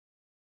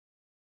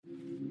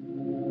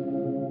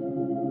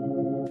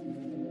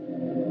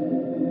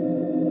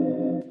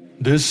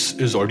This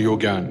is Audio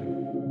Gyan,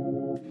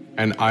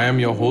 and I am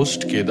your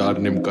host Kedar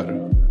Nimkar.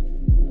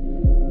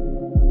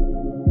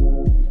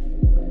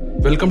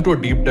 Welcome to a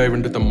deep dive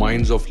into the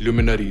minds of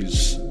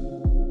luminaries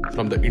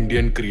from the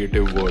Indian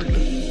creative world.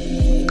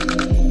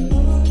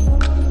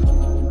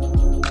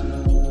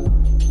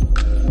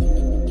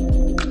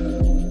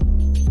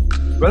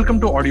 Welcome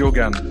to Audio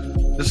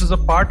Gyan. This is a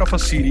part of a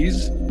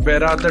series,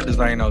 Where Are the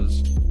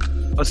Designers?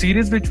 A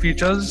series which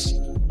features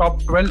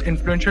top 12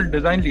 influential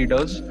design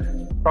leaders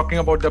talking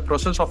about the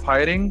process of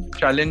hiring,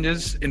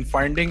 challenges in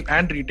finding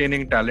and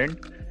retaining talent,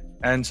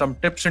 and some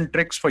tips and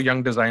tricks for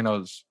young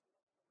designers.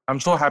 I'm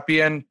so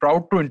happy and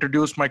proud to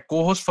introduce my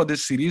co-host for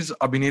this series,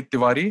 Abhineet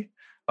Tiwari.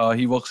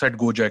 He works at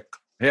Gojek.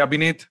 Hey,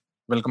 Abhineet,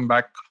 welcome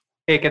back.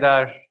 Hey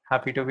Kedar,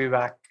 happy to be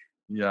back.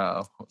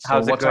 Yeah. So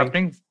How's it what's going?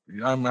 happening?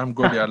 I'm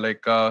good.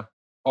 Yeah,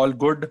 all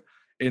good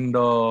in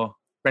the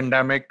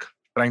pandemic,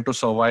 trying to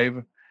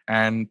survive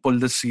and pull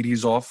this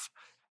series off.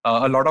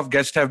 A lot of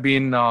guests have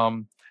been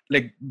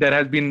there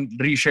has been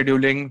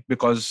rescheduling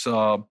because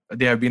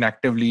they have been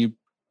actively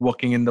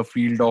working in the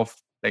field of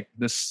like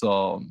this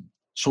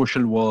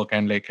social work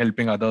and like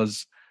helping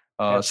others.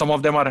 Yep. Some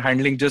of them are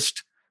handling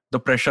just the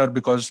pressure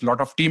because a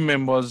lot of team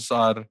members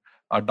are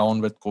down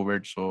with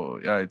COVID. So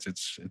yeah,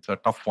 it's a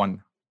tough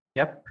one.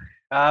 Yep.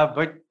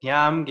 But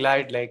yeah, I'm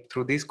glad like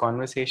through these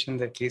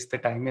conversations, at least the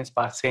time is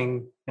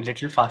passing a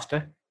little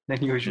faster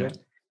than usual.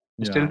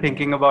 I'm still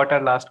thinking about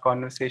our last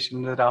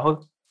conversation with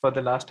Rahul for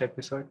the last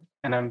episode.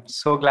 And I'm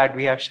so glad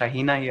we have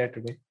Shahina here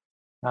today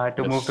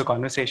to move the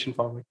conversation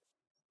forward.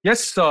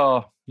 Yes,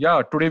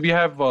 today we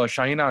have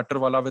Shahina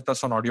Attarwala with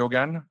us on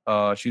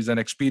AudioGAN. She's an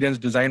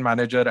experienced design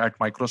manager at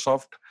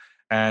Microsoft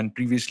and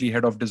previously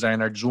head of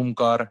design at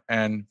Zoomcar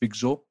and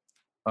Bigzo.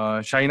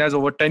 Shahina has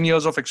over 10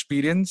 years of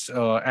experience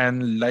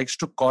and likes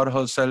to call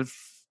herself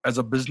as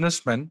a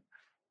businessman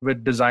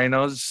with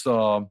designer's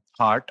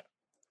heart,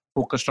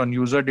 focused on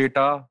user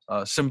data,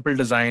 simple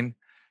design,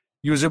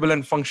 usable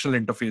and functional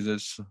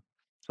interfaces.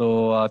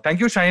 So thank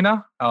you,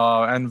 Shahina,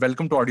 and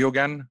welcome to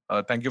AudioGAN.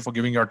 Thank you for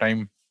giving your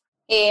time.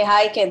 Hey,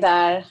 hi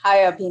Kedar.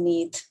 Hi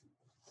Abhineet.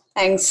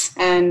 Thanks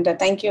and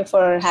thank you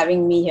for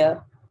having me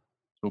here.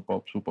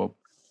 Superb.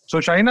 So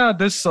Shahina,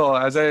 this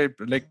as I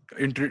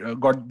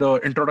got the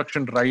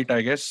introduction right,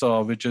 I guess,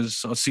 which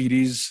is a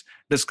series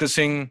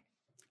discussing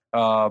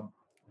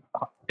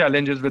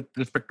challenges with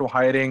respect to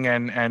hiring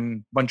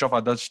and bunch of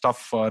other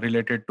stuff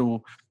related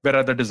to where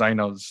are the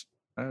designers.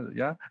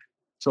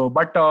 So,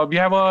 but we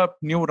have a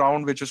new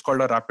round which is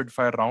called a rapid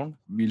fire round.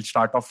 We'll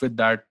start off with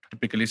that,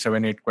 typically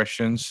 7-8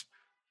 questions.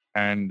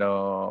 And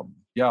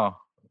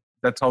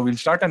that's how we'll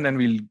start, and then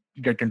we'll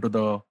get into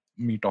the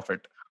meat of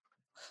it.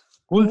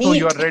 Cool. Meat. So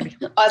you are ready.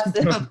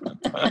 Awesome.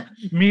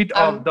 Meat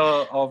of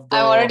the.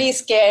 I'm already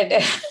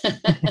scared.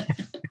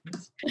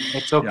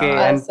 It's okay.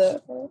 Yeah. And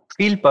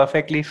feel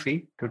perfectly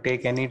free to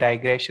take any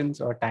digressions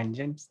or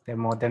tangents. They're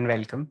more than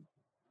welcome.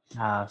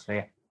 So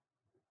yeah.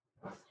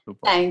 Super.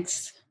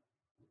 Thanks.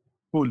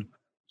 Cool.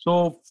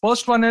 So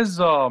first one is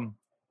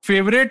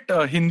favorite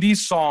Hindi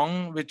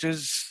song, which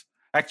is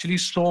actually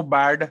so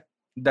bad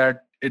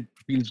that it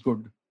feels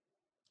good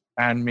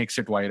and makes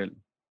it viral.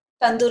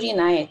 Tandoori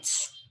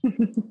Nights.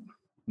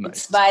 Nice.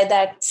 It's by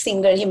that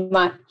singer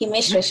Himesh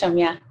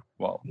Reshamya.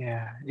 Wow.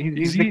 Yeah,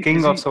 he's the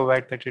king of so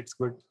bad that it's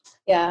good.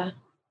 Yeah.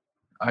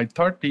 I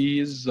thought he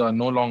is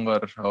no longer,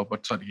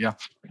 but sorry, yeah.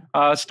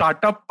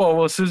 Startup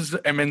versus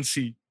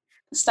MNC.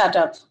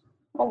 Startup,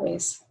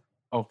 always.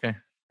 Okay.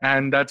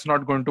 And that's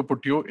not going to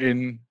put you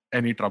in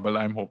any trouble,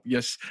 I'm hoping.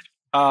 Yes.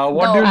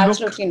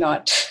 Absolutely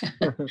not.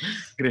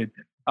 Great.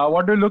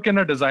 What do you look in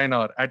a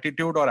designer?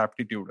 Attitude or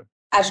aptitude?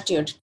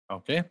 Attitude.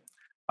 Okay.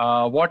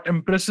 What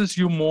impresses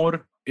you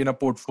more in a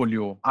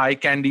portfolio? Eye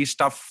candy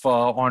stuff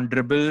on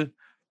Dribbble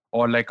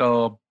or like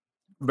a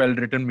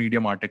well-written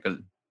Medium article?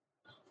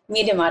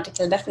 Medium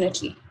article,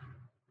 definitely.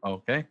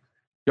 Okay.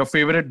 Your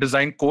favorite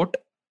design quote?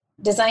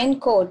 Design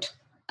quote.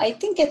 I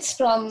think it's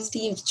from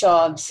Steve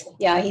Jobs.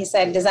 Yeah, he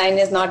said design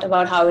is not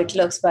about how it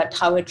looks, but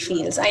how it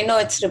feels. I know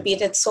it's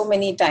repeated so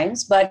many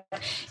times, but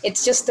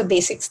it's just the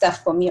basic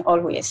stuff for me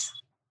always.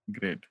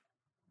 Great.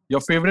 Your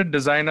favorite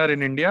designer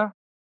in India?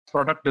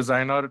 Product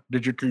designer,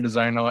 digital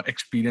designer,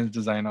 experience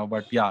designer,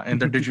 but yeah, in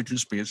the digital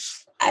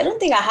space. I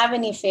don't think I have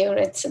any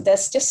favorites.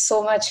 There's just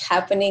so much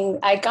happening.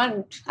 I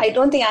don't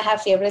think I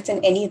have favorites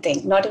in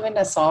anything, not even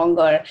a song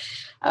or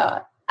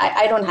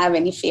I don't have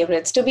any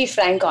favorites. To be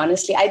frank,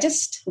 honestly,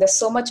 there's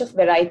so much of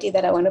variety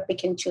that I want to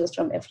pick and choose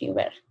from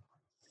everywhere.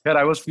 Yeah,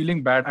 I was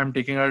feeling bad. I'm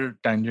taking a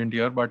tangent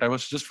here, but I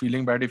was just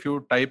feeling bad. If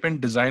you type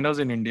in designers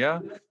in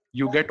India,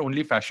 you get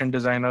only fashion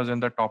designers in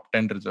the top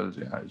 10 results.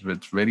 Yeah,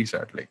 it's very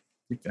sad. Okay.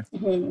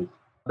 Mm-hmm.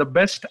 The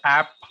best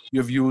app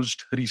you've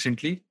used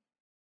recently?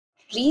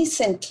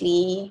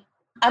 Recently,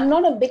 I'm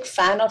not a big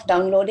fan of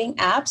downloading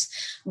apps,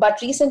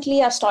 but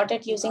recently I've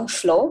started using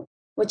Flow,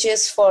 which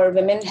is for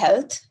women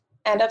health.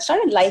 And I've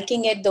started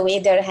liking it, the way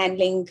they're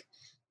handling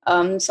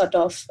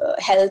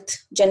health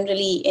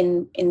generally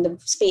in the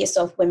space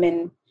of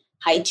women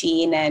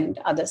hygiene and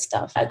other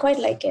stuff. I quite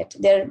like it.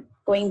 They're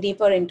going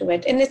deeper into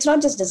it. And it's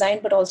not just design,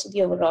 but also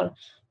the overall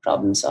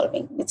problem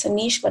solving. It's a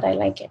niche, but I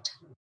like it.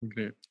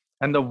 Great.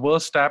 And the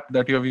worst app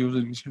that you have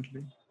used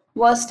recently?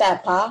 Worst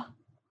app, huh?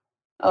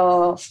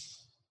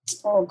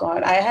 Oh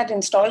God, I had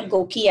installed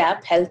Goki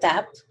app, health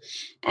app.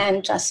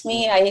 And trust me,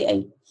 I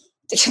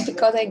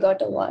because I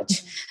got a watch.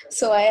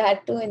 So I had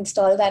to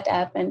install that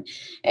app, and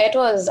it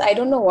was, I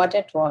don't know what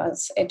it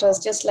was. It was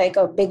just like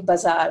a big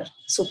bazaar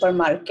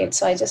supermarket.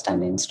 So I just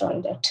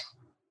uninstalled it.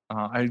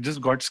 I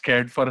just got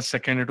scared for a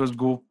second. It was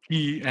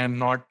Goki and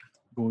not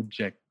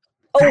Gojek.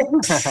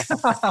 Oh.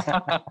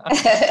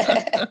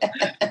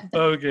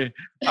 Okay.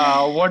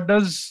 What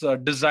does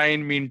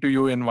design mean to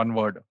you in one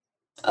word?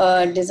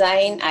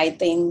 Design, I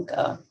think,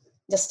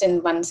 just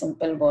in one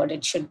simple word,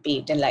 it should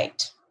be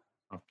delight.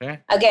 Okay.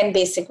 Again,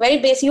 basic, very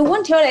basic. You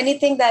won't hear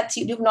anything that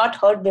you've not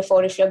heard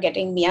before if you're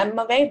getting me. I'm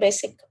a very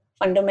basic,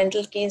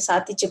 fundamental ke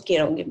saath hi chipke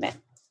rahungi main.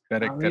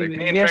 Correct.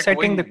 We are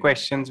setting the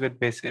questions with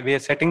basic. We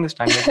are setting the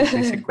standard with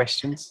basic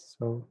questions.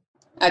 So.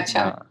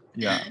 Acha.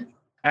 Yeah.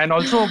 And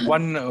also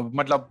one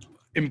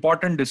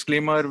important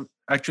disclaimer.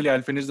 Actually,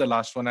 I'll finish the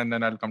last one and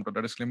then I'll come to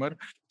the disclaimer.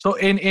 So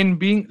in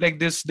being like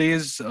this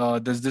days,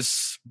 there's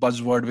this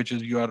buzzword which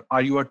is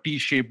are you a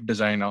T-shaped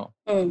designer?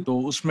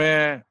 So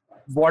usme,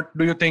 what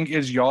do you think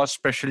is your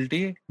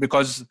specialty?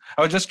 Because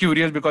I was just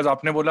curious because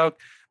aapne bola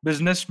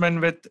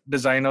businessman with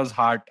designer's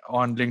heart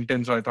on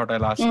LinkedIn, so I thought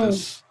I'll ask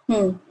this.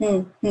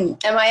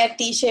 Am I a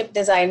T-shaped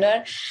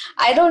designer?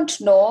 I don't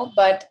know,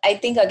 but I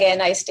think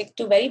again I stick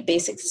to very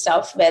basic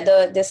stuff.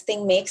 Whether this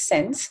thing makes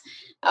sense,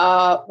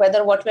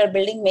 whether what we're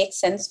building makes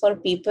sense for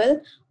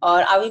people,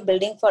 or are we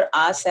building for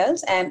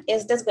ourselves, and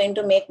is this going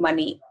to make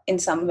money in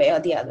some way or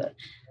the other?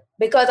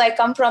 Because I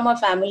come from a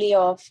family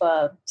of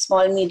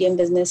small, medium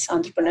business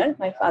entrepreneur.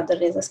 My father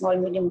is a small,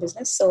 medium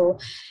business. So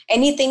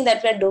anything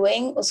that we're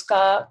doing,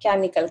 uska kya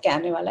nikal ke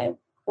aane wala hai,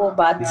 wo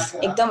baat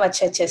ekdam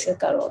अच्छे से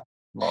करो.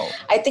 Wow.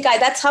 I think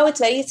that's how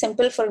it's very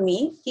simple for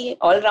me. कि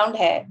all round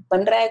है,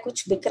 बन रहा है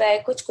कुछ, बिक रहा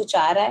है कुछ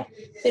आ रहा है,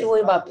 फिर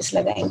वही वापस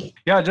लगाएंगे.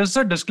 Yeah, just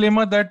a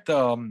disclaimer that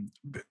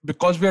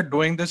because we are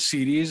doing this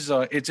series,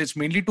 it's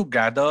mainly to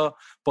gather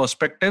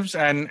perspectives,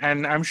 and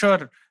I'm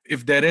sure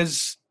if there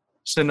is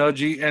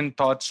synergy and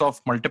thoughts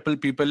of multiple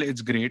people,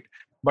 it's great.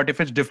 But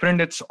if it's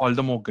different, it's all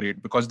the more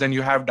great because then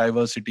you have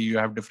diversity, you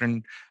have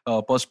different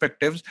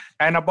perspectives.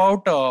 And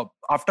about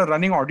after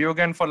running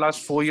AudioGAN for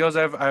last 4 years,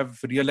 I've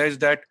realized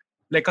that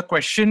like a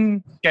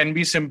question can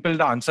be simple,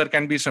 the answer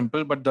can be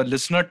simple, but the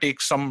listener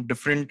takes some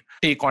different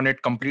take on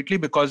it completely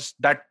because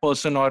that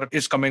person or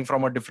is coming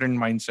from a different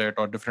mindset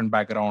or different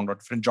background or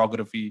different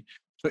geography.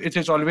 So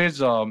it's always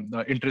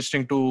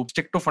interesting to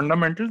stick to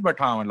fundamentals, but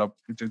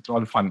it's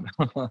all fun.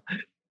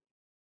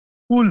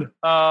 Cool.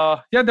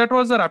 Yeah, that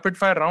was a rapid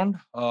fire round.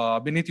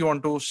 Bineet, you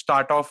want to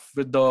start off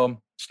with the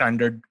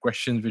standard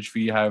questions which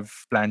we have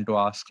planned to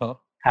ask her?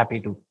 Happy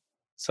to.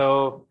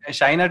 So,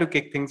 Shaina, to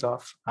kick things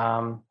off,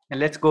 and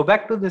let's go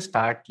back to the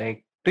start.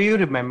 Like, do you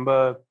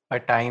remember a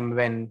time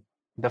when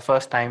the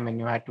first time when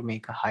you had to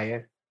make a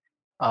hire,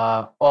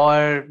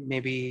 or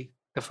maybe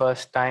the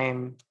first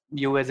time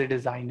you as a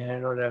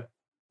designer or a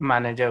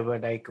manager were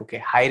like, okay,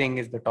 hiring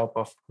is the top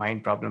of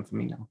mind problem for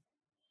me now.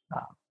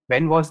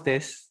 When was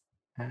this?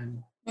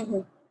 And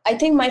I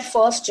think my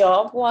first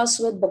job was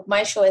with Book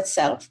My Show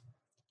itself.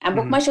 And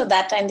Book My Show,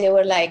 that time they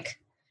were like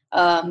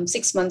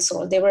 6 months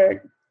old. They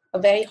were a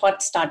very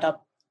hot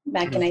startup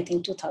back in, I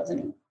think,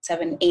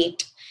 2007,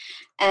 8.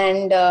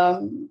 And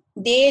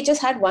they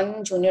just had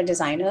one junior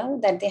designer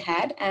that they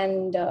had.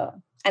 And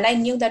I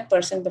knew that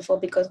person before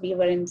because we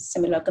were in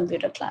similar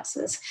computer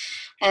classes.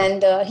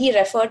 And he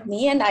referred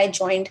me and I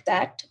joined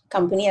that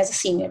company as a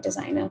senior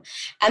designer.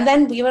 And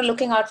then we were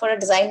looking out for a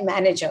design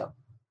manager.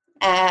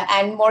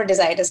 And more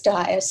designers to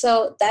hire.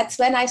 So that's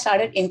when I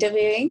started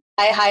interviewing.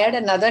 I hired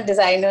another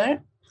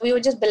designer. We were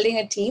just building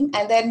a team.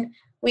 And then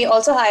we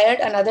also hired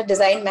another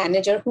design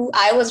manager who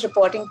I was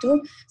reporting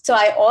to. So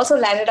I also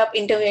landed up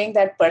interviewing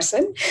that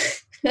person.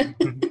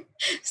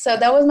 So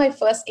that was my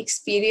first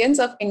experience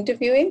of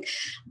interviewing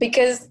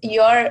because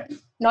you're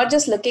not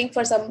just looking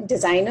for some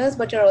designers,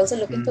 but you're also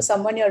looking for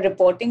someone you're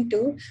reporting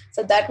to.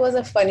 So that was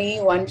a funny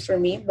one for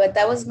me. But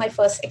that was my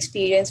first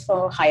experience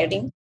for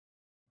hiring.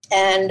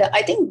 And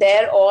I think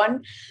there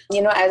on,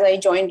 as I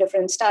joined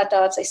different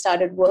startups, I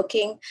started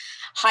working.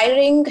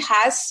 Hiring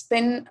has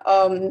been,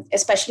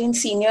 especially in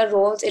senior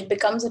roles, it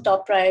becomes a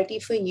top priority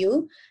for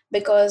you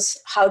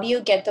because how do you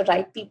get the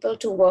right people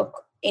to work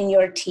in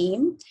your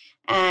team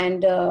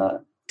and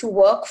to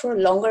work for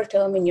longer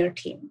term in your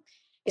team,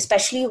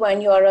 especially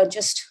when you're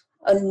just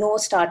a no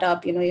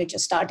startup, you're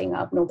just starting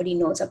up, nobody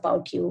knows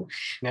about you.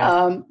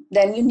 Yeah.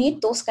 Then you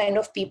need those kind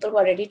of people who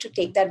are ready to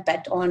take that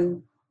bet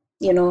on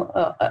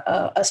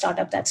a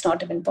startup that's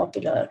not even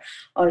popular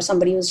or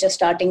somebody who's just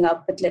starting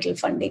up with little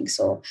funding.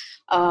 So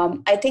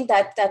I think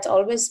that's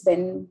always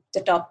been the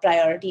top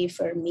priority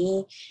for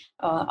me,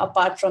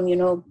 apart from,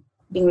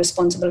 being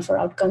responsible for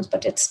outcomes.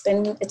 But it's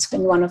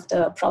been one of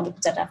the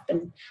problems that I've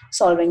been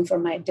solving for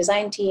my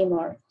design team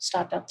or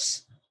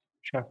startups.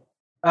 Sure.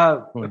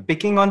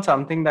 Picking on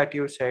something that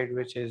you said,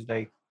 which is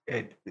like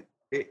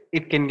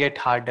it can get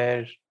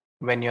harder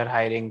when you're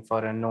hiring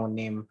for a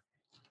no-name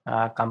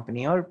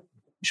company, or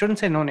shouldn't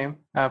say no-name,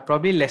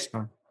 probably less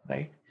known,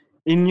 right?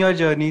 In your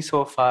journey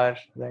so far,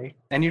 right?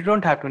 And you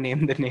don't have to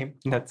name the name,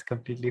 that's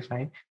completely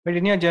fine. But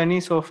in your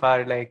journey so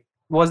far, like,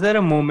 was there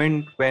a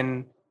moment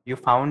when you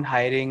found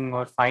hiring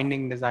or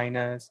finding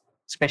designers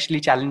especially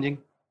challenging?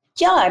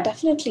 Yeah,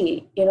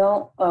 definitely. I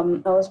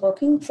was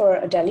working for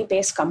a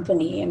Delhi-based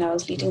company and I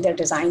was leading their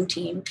design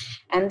team.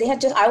 And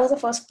I was the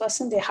first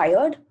person they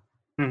hired.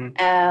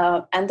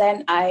 And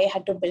then I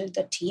had to build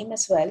the team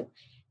as well.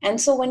 And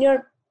so when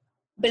you're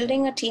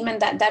building a team,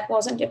 and that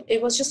wasn't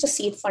it was just a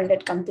seed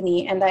funded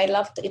company, and I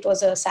loved it.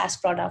 Was a SaaS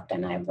product,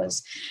 and I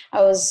was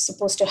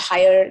supposed to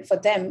hire for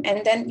them.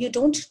 And then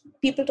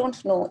people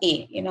don't know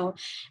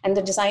and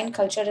the design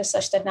culture is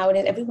such that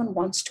nowadays everyone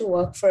wants to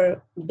work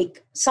for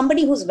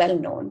somebody who's well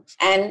known.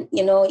 And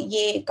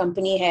ye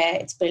company hai,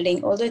 it's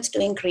building, although it's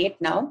doing great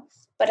now,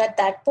 but at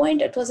that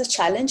point it was a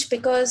challenge,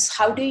 because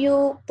how do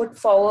you put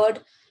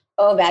forward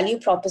a value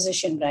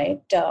proposition,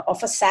 right,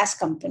 of a SaaS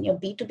company, a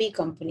B2B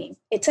company?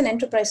 It's an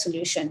enterprise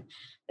solution,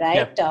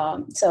 right? Yeah.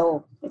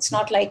 So it's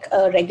not like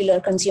a regular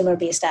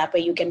consumer-based app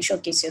where you can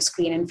showcase your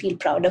screen and feel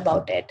proud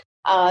about it.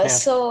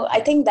 So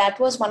I think that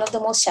was one of the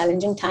most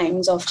challenging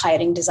times of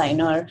hiring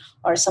designer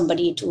or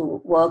somebody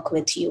to work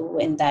with you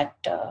in that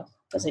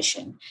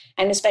position.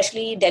 And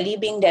especially Delhi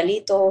being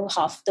Delhi, so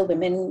half the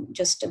women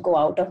just go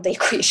out of the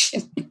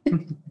equation.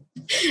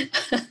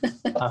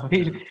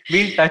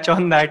 We'll touch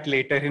on that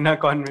later in our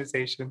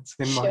conversations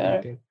in more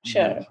detail.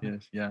 Sure.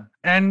 Yes, yeah.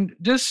 And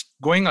just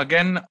going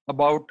again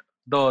about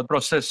the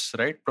process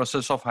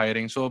of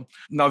hiring. So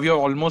now we have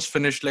almost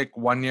finished like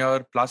 1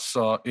 year plus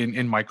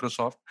in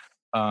Microsoft,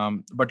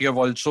 but you have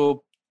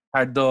also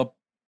had the,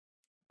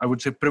 I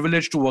would say,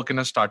 privilege to work in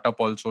a startup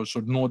also, so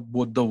know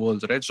both the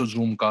worlds, right? So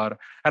Zoomcar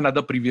and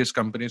other previous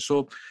companies.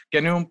 So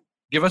can you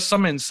give us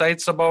some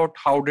insights about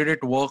how did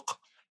it work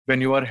when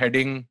you were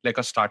heading like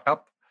a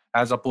startup,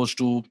 as opposed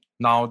to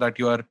now that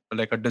you are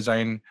like a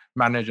design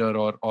manager,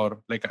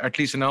 or like at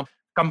least in a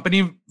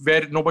company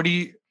where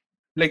nobody,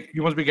 like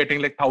you must be getting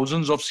like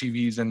thousands of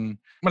CVs, and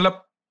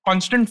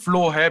constant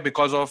flow hai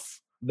because of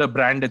the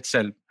brand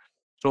itself.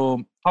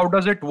 So how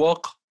does it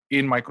work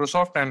in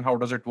Microsoft, and how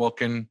does it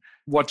work in,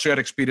 what's your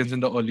experience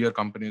in the earlier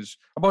companies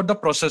about the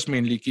process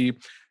mainly? कि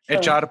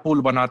HR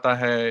pool बनाता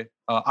है,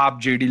 आप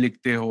JD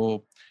लिखते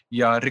हो,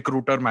 या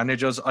recruiter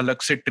managers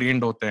अलग से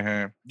trained होते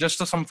हैं?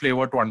 Just some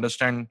flavor to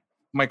understand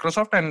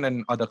Microsoft and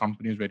then other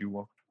companies where you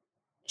work.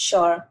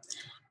 Sure.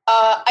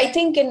 I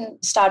think in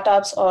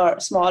startups or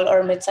small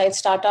or mid-sized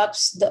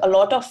startups, a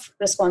lot of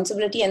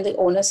responsibility and the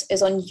onus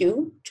is on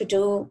you to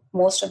do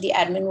most of the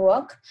admin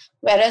work.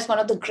 Whereas one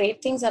of the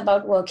great things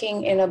about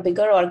working in a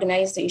bigger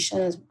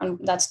organization, and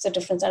that's the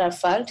difference that I've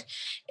felt,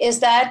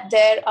 is that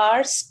there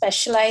are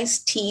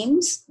specialized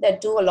teams that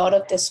do a lot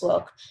of this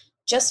work,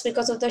 just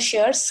because of the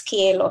sheer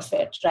scale of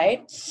it,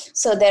 right?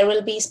 So there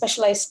will be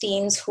specialized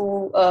teams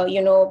who,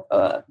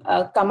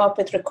 come up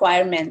with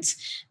requirements.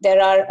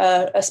 There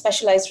are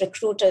specialized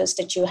recruiters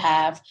that you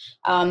have.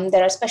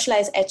 There are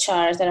specialized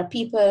HRs. There are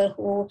people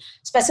who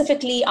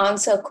specifically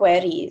answer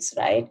queries,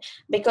 right?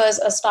 Because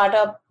a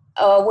startup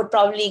would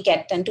probably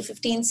get 10 to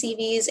 15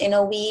 CVs in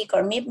a week,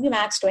 or maybe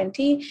max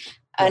 20.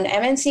 An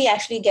MNC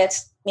actually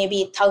gets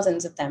maybe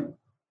thousands of them.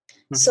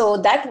 So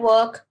that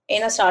work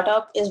in a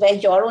startup is where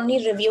you're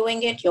only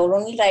reviewing it, you're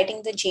only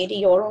writing the JD,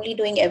 you're only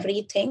doing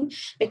everything,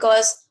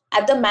 because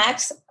at the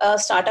max, a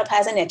startup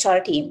has an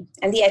HR team,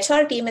 and the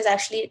HR team is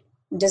actually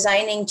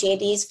designing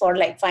JDs for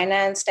like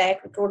finance,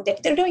 tech, recruit.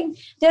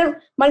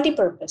 They're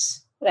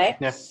multi-purpose, right?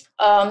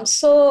 Yeah.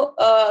 So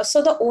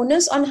the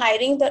onus on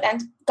hiring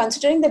and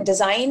considering the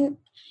design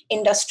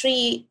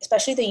industry,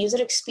 especially the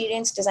user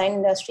experience design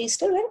industry, is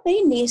still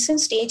very nascent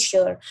stage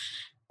here.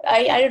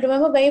 I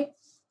remember very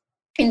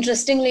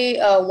interestingly,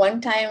 one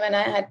time when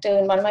I had to,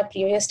 in one of my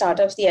previous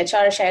startups, the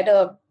HR shared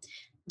a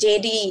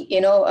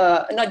JD,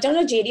 not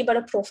a JD, but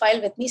a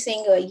profile with me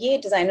saying, "Ye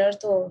designer,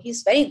 so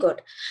he's very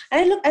good."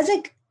 And I was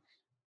like,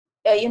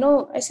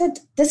 I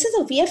said, "This is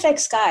a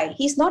VFX guy.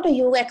 He's not a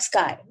UX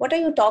guy. What are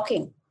you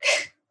talking?"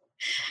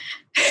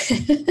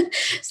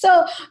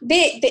 So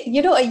they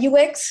a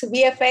UX,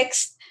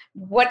 VFX,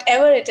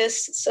 whatever it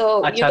is.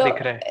 So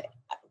दिख रहा है.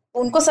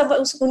 उनको सब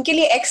उनके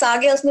लिए x आ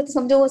गया उसमें, तो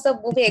समझो वो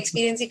सब वो भी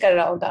एक्सपीरियंस ही कर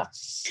रहा होगा.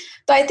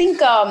 So I think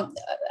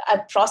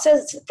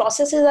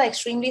processes are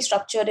extremely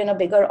structured in a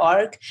bigger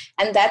org,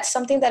 and that's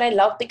something that I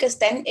love, because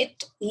then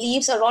it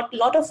leaves a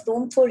lot of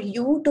room for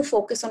you to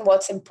focus on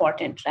what's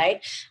important,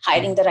 right?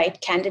 Hiring the right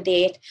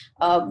candidate,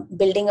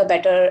 building a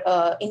better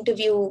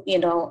interview,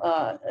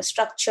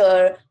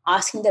 structure,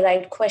 asking the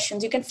right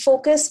questions. You can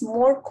focus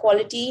more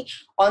quality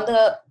on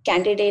the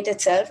candidate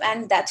itself,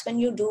 and that's when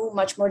you do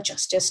much more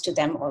justice to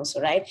them also,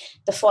 right?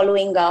 The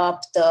following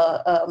up,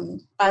 the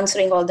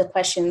answering all the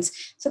questions.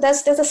 So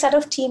there's a set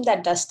of team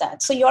that does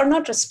that. So you're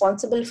not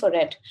responsible for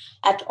it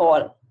at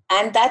all.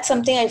 And that's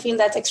something I feel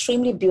that's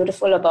extremely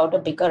beautiful about a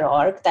bigger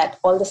org, that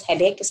all this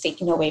headache is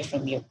taken away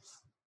from you.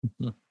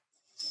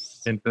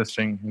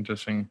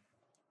 Interesting.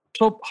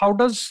 So how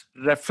does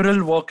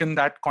referral work in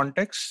that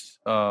context?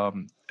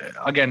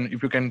 Again,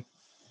 if you can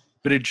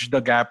bridge the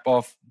gap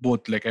of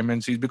both like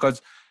MNCs,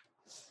 because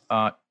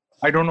I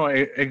don't know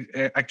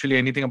actually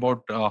anything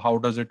about how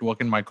does it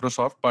work in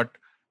Microsoft, but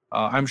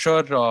I'm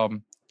sure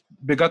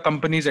bigger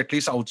companies, at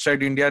least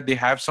outside India, they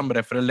have some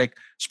referral. Like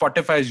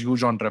Spotify is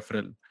huge on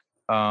referral.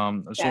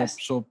 Yes.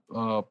 So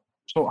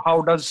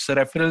how does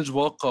referrals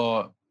work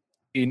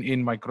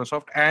in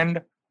Microsoft,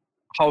 and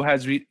how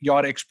has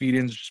your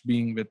experience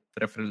being with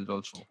referrals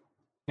also?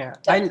 Yeah,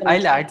 I'll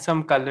Definitely. add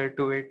some color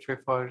to it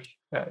before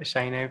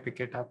Shaina pick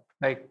it up.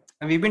 Like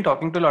we've been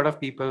talking to a lot of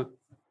people,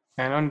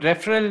 and on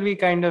referral we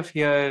kind of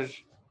hear,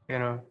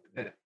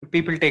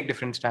 people take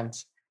different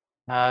stance.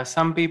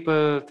 Some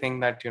people think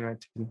that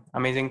it's an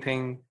amazing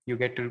thing, you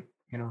get to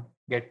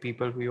get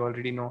people who you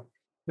already know.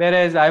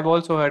 Whereas I've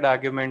also heard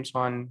arguments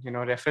on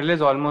referral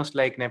is almost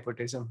like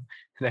nepotism,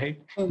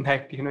 right? Mm.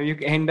 That you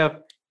end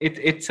up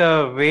it's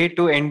a way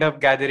to end up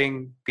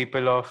gathering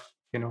people of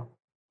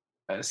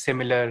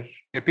similar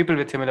people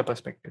with similar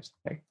perspectives,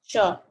 right?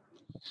 Sure.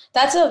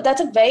 That's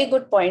a very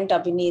good point,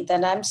 Abhineet,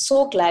 and I'm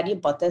so glad you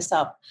brought this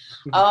up.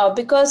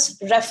 Because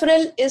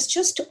referral is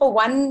just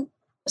one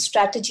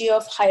strategy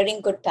of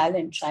hiring good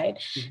talent, right?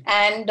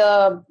 And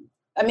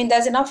I mean,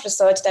 there's enough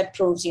research that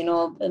proves,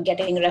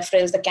 getting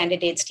referrals, the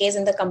candidate stays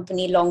in the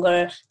company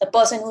longer, the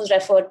person who's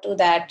referred to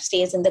that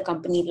stays in the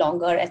company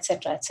longer,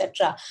 etc.,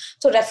 etc.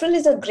 So referral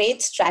is a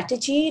great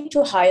strategy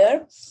to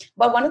hire.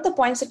 But one of the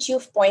points that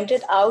you've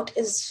pointed out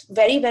is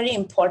very, very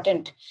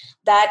important,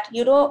 that,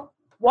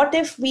 what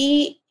if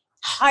we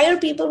hire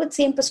people with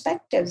same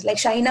perspectives? Like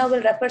Shahina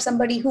will refer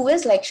somebody who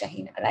is like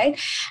Shahina, right?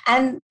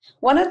 And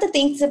one of the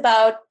things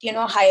about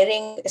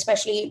hiring,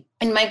 especially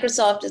in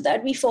Microsoft, is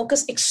that we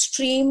focus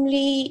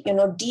extremely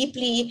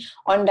deeply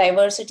on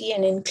diversity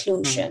and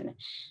inclusion.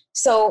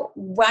 So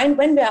when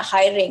we are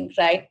hiring,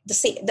 right,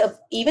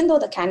 even though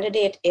the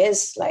candidate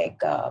is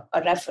like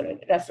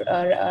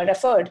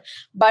referred,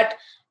 but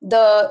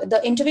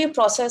the interview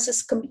process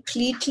is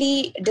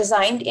completely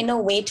designed in a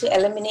way to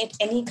eliminate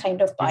any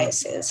kind of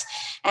biases,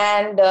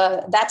 and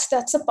that's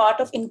a part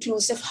of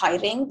inclusive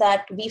hiring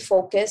that we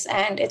focus,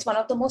 and it's one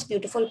of the most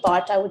beautiful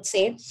part, I would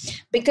say,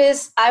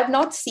 because I've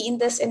not seen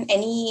this in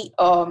any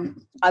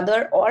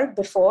other org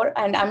before,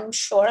 and I'm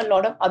sure a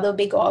lot of other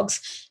big orgs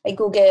like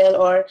Google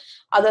or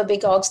other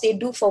big orgs, they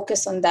do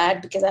focus on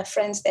that because I have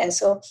friends there,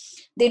 so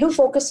they do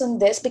focus on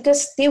this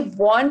because they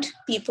want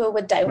people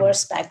with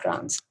diverse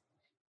backgrounds.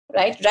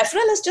 Right?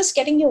 Referral is just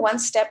getting you one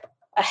step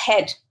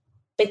ahead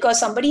because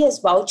somebody has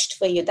vouched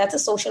for you. That's a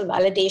social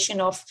validation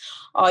of,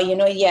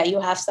 you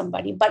have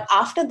somebody. But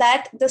after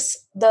that, the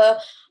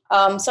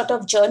sort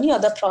of journey or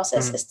the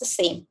process is the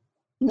same.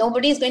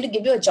 Nobody is going to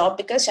give you a job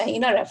because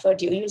Shahina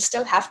referred you. You'll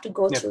still have to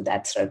go through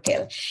that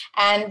circle.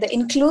 And the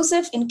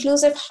inclusive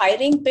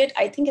hiring bit,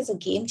 I think, is a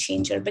game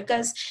changer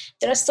because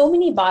there are so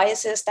many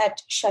biases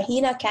that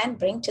Shahina can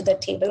bring to the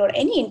table, or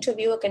any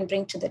interviewer can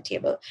bring to the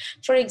table.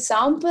 For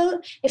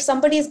example, if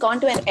somebody has gone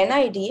to an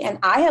NID and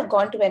I have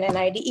gone to an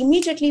NID,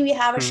 immediately we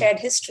have a shared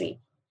history.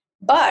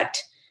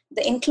 But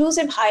the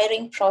inclusive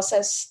hiring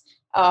process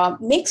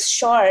makes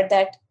sure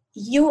that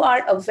you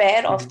are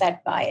aware of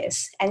that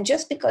bias. And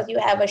just because you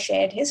have a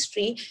shared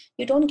history,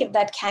 you don't give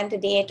that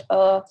candidate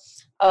a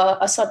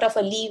sort of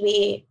a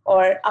leeway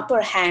or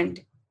upper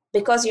hand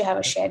because you have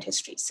a shared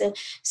history.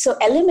 So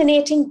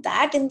eliminating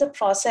that in the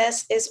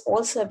process is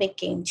also a big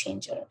game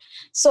changer.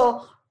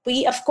 So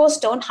we, of course,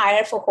 don't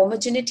hire for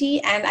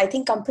homogeneity. And I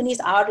think companies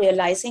are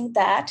realizing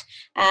that,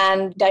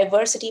 and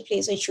diversity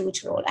plays a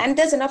huge role. And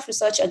there's enough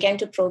research, again,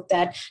 to prove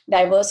that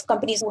diverse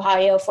companies who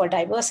hire for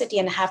diversity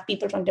and have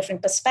people from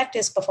different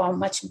perspectives perform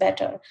much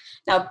better.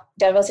 Now,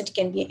 diversity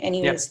can be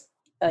anyways,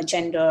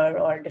 gender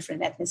or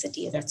different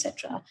ethnicities,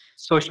 etc.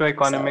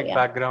 Socioeconomic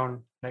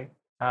background, right?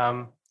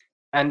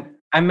 And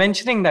I'm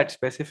mentioning that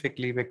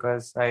specifically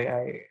because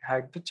I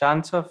had the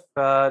chance of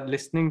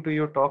listening to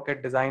your talk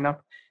at Design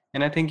Up.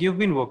 And I think you've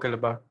been vocal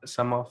about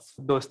some of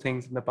those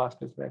things in the past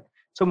as well.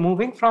 So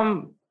moving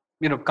from,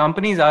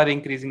 companies are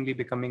increasingly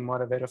becoming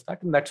more aware of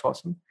that, and that's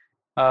awesome.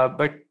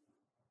 But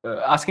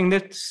asking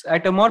this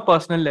at a more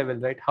personal level,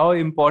 right? How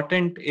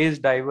important is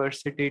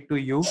diversity to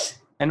you?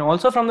 And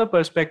also from the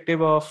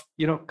perspective of,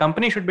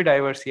 company should be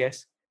diverse,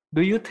 yes.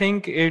 Do you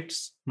think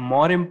it's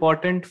more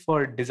important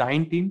for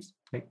design teams,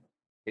 like,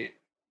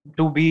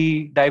 to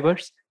be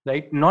diverse,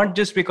 right? Not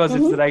just because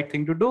it's the right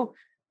thing to do,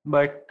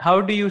 but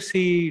how do you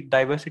see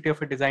diversity of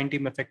a design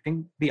team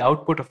affecting the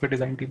output of a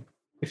design team,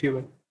 if you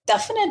will?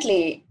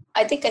 Definitely.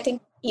 I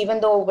think even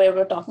though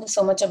we're talking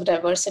so much of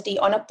diversity,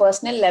 on a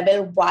personal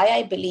level, why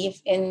I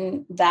believe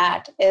in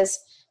that is,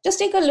 just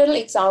take a little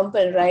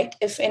example, right?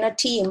 If in a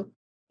team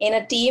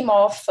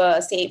of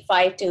say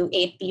 5 to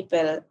 8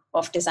 people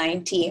of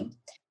design team,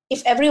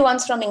 if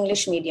everyone's from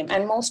English medium,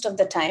 and most of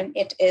the time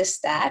it is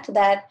that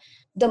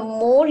the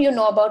more you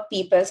know about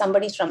people,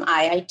 somebody's from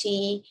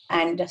IIT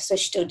and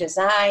switch to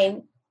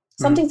design,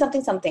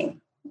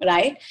 something,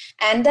 right?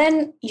 And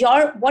then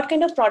what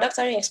kind of products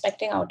are you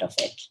expecting out of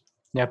it?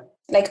 Yep.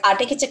 Like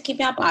आटे की चक्की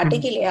में आप आटे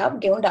के लिए आप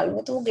गेहूं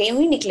डालोगे तो वो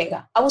गेहूं ही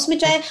निकलेगा. अब उसमें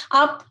चाहे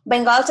आप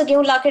बंगाल से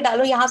गेहूं लाके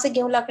डालो, यहाँ से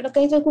गेहूं लाके डालो,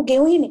 कहीं तो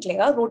गेहूं ही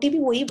निकलेगा, रोटी भी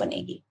वही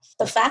बनेगी.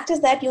 The fact is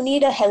that you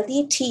need a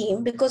healthy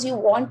team because you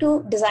want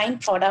to design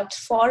products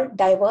for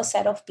diverse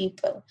set of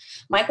people.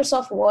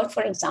 Microsoft Word,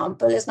 for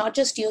example, is not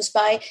just used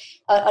by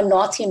a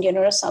North Indian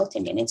or a South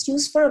Indian. It's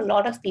used for a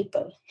lot of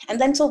people. And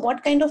then, so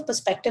what kind of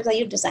perspectives are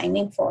you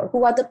designing for?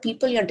 Who are the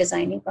people you're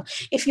designing for?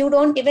 If you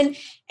don't even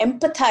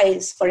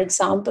empathize, for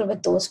example,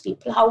 with those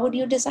people, how would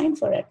you design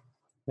for it?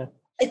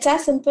 It's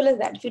as simple as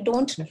that. If you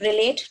don't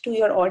relate to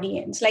your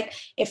audience, like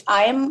if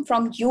I am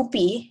from UP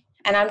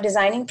and I'm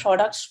designing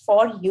products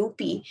for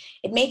UP,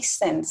 it makes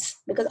sense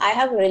because I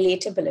have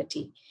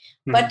relatability.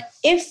 But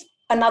if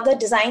another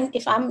design,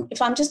 if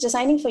I'm just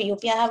designing for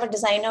UP, I have a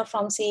designer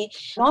from say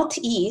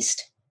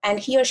Northeast and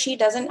he or she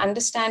doesn't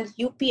understand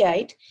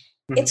UPite,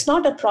 it's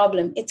not a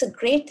problem. It's a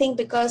great thing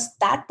because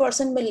that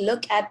person will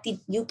look at the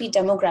UP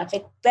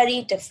demographic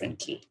very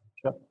differently.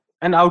 Sure.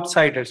 An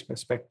outsider's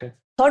perspective.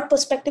 Third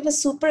perspective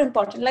is super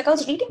important. Like I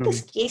was reading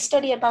this case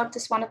study about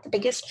this one of the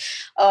biggest,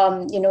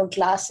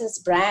 glasses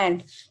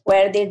brand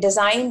where they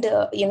designed,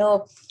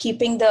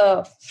 keeping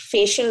the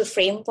facial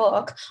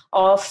framework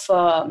of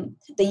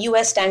the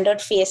US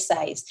standard face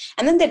size.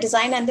 And then they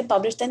designed and they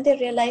published, then they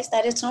realized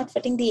that it's not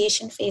fitting the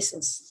Asian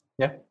faces.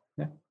 Yeah.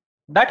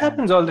 That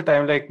happens all the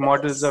time. Like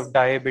models of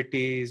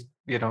diabetes,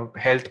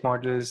 health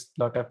models,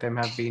 a lot of them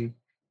have been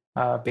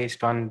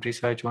based on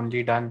research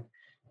only done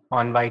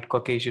on white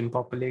Caucasian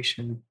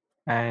population.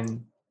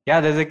 And yeah,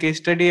 there's a case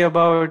study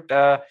about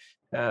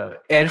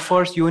Air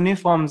Force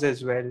uniforms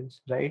as well,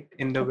 right?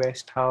 In the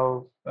West,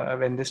 how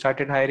when they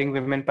started hiring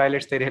women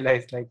pilots, they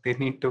realized like they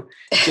need to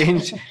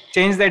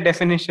change their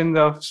definitions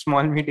of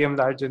small, medium,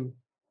 large, and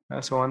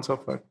so on and so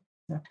forth.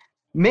 Yeah.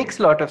 Makes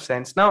a lot of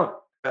sense. Now,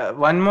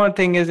 one more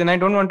thing is, and I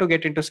don't want to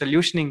get into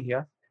solutioning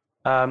here,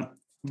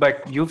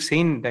 but you've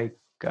seen like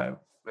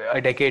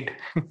a decade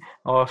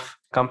of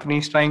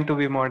companies trying to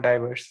be more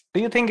diverse.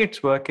 Do you think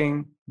it's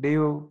working? Do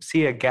you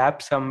see a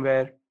gap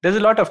somewhere? There's a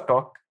lot of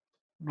talk.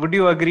 Would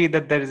you agree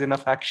that there is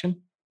enough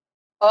action?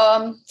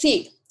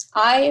 See,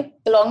 I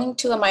belonging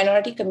to a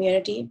minority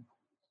community,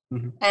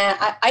 and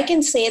I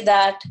can say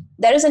that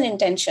there is an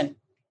intention.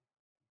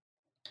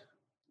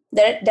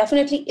 There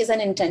definitely is an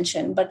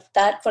intention, but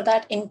that for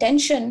that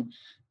intention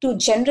to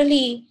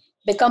generally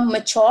become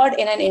matured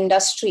in an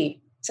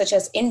industry such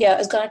as India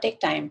is going to take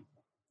time.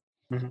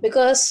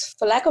 Because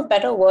for lack of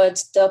better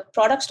words, the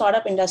product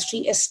startup industry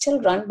is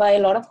still run by a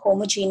lot of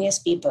homogeneous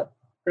people,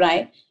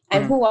 right?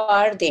 And who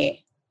are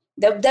they?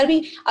 There'll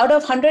be out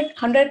of 100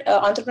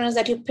 entrepreneurs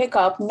that you pick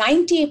up,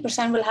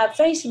 90% will have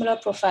very similar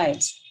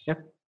profiles,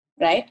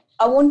 right?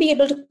 I won't be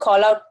able to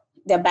call out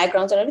their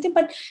backgrounds or everything,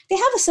 but they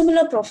have a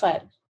similar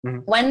profile.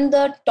 When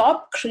the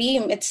top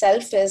cream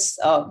itself is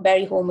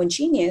very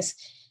homogeneous,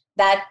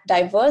 that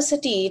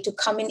diversity to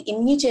come in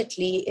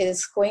immediately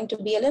is going to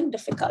be a little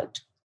difficult.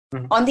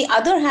 On the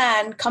other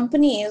hand,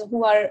 companies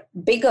who are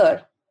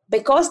bigger,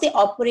 because they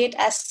operate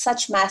at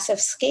such massive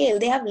scale,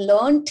 they have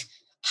learned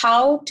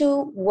how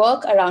to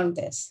work around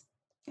this,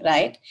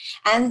 right?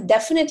 And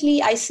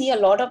definitely, I see a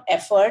lot of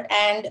effort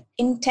and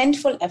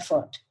intentful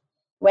effort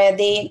where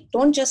they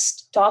don't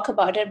just talk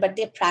about it, but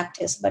they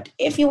practice. But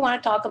if you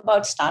want to talk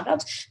about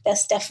startups,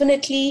 there's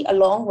definitely a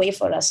long way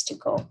for us to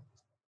go.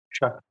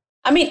 Sure.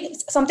 I mean,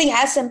 something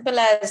as simple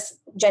as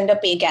gender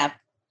pay gap.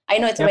 I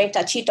know it's a very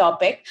touchy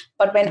topic,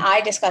 but when I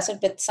discuss it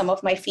with some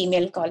of my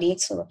female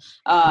colleagues, who,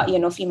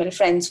 female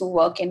friends who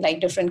work in like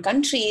different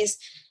countries,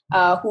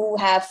 who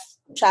have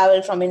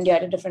traveled from India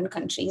to different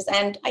countries,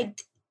 and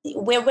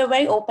we're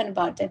very open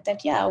about it.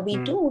 That we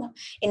do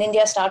in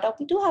India startup,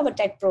 we do have a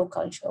tech pro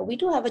culture, we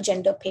do have a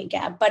gender pay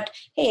gap, but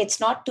hey,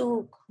 it's not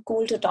too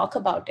cool to talk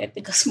about it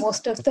because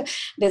most of the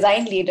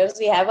design leaders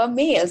we have are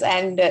males,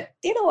 and they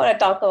don't want to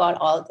talk about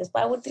all this.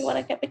 Why would they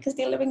want to? Because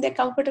they're living their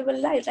comfortable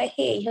lives. Like,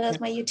 hey, here's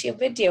my YouTube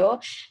video.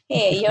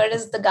 Hey, here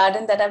is the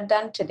garden that I've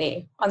done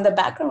today. On the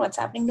background, what's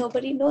happening,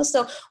 nobody knows.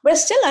 So we're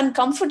still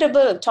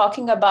uncomfortable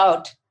talking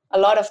about a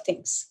lot of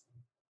things.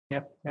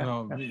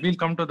 We'll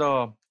come to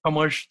the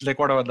commercial, like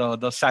whatever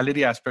the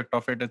salary aspect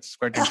of it. It's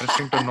quite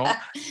interesting to know.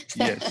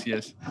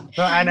 Yes.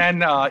 No,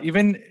 and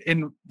even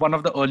in one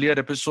of the earlier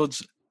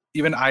episodes,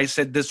 even I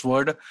said this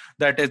word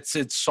that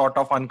it's sort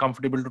of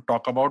uncomfortable to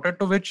talk about it.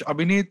 To which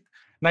Abhineet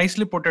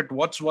nicely put it.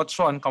 What's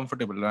so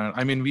uncomfortable?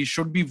 I mean, we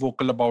should be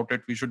vocal about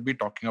it. We should be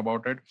talking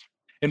about it.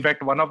 In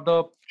fact, one of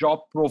the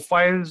job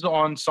profiles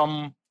on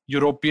some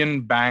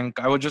European bank,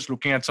 I was just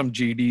looking at some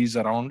JDs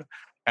around.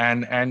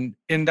 And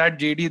in that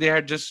JD, they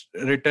had just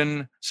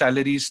written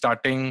salaries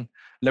starting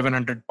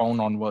 £1,100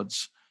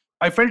 onwards.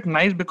 I felt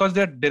nice because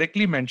they're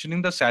directly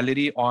mentioning the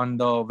salary on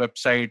the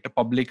website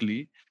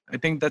publicly. I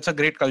think that's a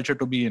great culture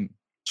to be in.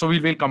 So we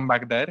will come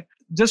back there.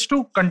 Just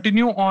to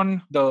continue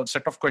on the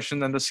set of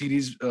questions and the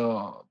series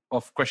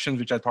of questions,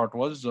 which I thought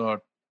was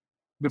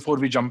before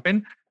we jump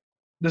in,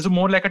 there's a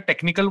more like a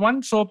technical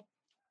one. So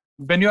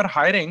when you're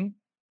hiring,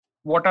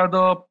 what are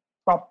the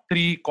top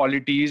 3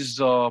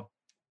 qualities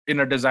in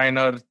a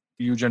designer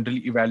you generally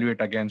evaluate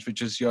against,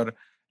 which is your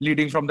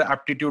leading from the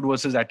aptitude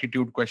versus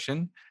attitude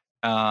question.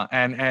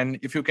 And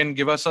if you can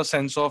give us a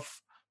sense of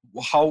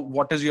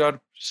what is your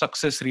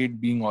success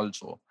rate being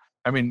also.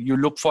 I mean, you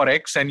look for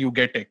X and you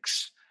get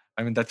X.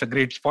 I mean, that's a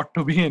great spot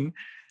to be in.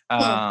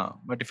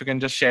 But if you can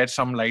just share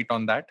some light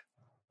on that.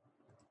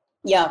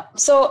 Yeah.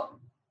 So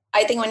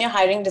I think when you're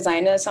hiring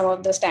designers, some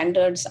of the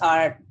standards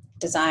are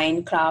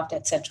design, craft,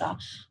 etc.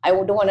 I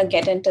don't want to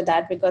get into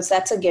that because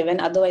that's a given.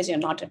 Otherwise, you're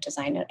not a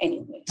designer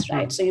anyways,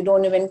 right? So you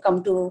don't even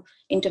come to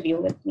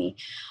interview with me.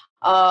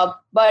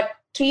 But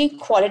 3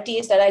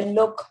 qualities that I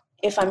look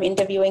if I'm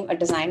interviewing a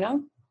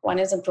designer. One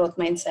is a growth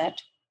mindset.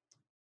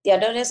 The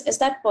other is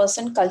that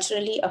person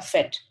culturally a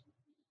fit?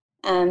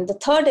 And the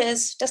third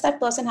is, does that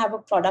person have a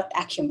product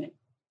acumen?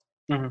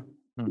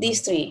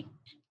 These 3.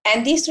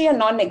 And these 3 are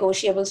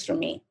non-negotiables for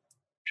me.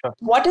 Sure.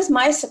 What is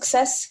my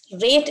success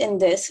rate in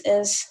this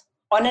is,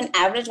 on an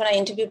average, when I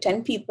interview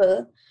 10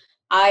 people,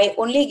 I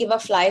only give a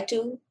fly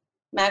to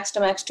max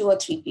 2 or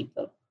 3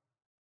 people.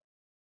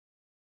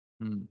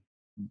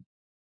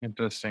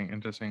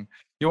 Interesting.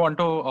 You want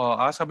to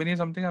ask Abhini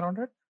something around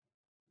it?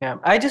 Yeah,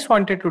 I just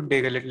wanted to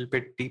dig a little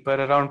bit deeper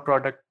around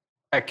product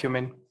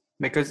acumen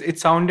because it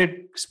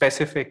sounded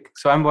specific.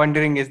 So I'm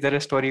wondering, is there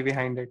a story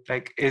behind it?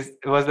 Like,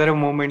 was there a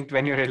moment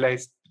when you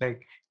realized,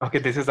 like, okay,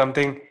 this is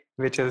something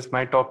which is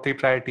my top 3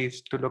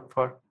 priorities to look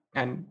for,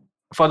 and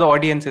for the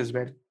audience as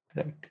well?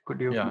 Right?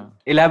 Could you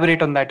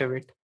elaborate on that a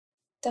bit?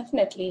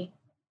 Definitely.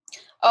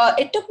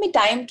 It took me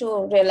time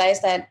to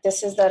realize that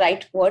this is the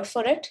right word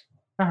for it.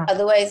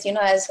 Otherwise,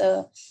 as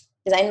a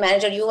design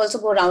manager, you also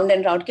go round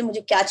and round. Ki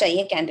mujhe kya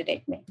chahiye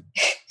candidate mein?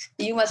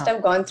 You must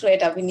have gone through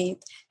it,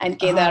 Abhineet and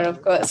Kedar,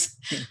 of course.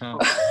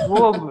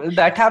 Well,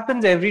 that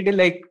happens every day.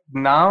 Like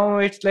now,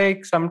 it's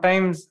like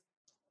sometimes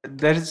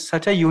there is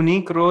such a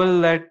unique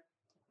role that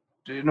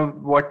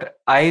what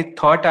I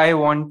thought I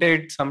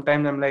wanted.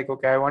 Sometimes I'm like,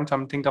 okay, I want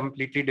something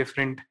completely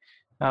different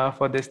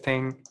for this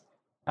thing.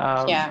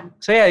 So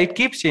yeah, it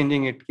keeps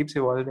changing. It keeps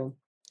evolving.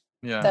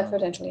 Yeah,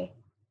 definitely.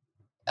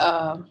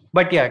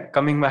 But yeah,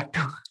 coming back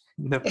to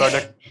the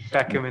product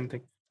acumen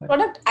thing.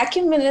 Product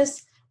acumen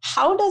is,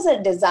 how does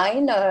a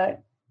designer,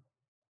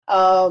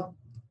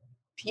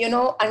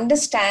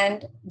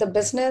 understand the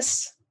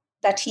business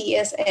that he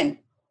is in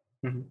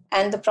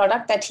and the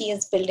product that he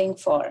is building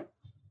for.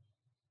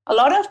 A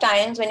lot of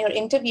times when you're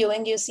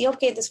interviewing, you see,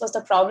 okay, this was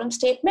the problem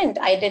statement.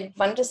 I did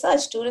 1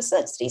 research, 2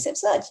 research, 3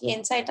 research, ye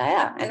insight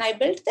aaya, and I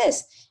built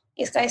this.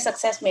 Iska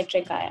success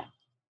metric aaya.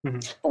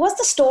 But what's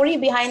the story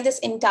behind this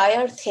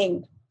entire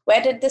thing?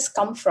 Where did this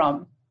come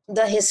from?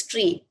 The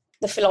history,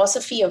 the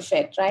philosophy of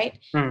it, right?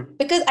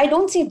 Because I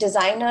don't see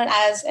designer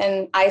as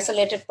an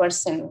isolated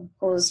person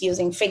who's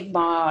using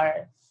Figma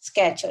or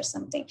Sketch or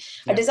something.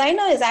 A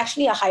designer is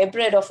actually a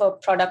hybrid of a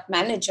product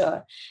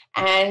manager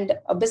and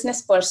a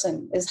business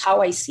person, is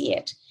how I see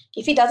it.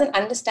 If he doesn't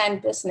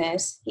understand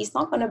business, he's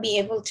not going to be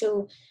able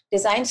to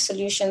design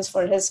solutions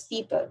for his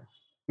people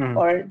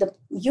or the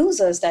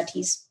users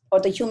or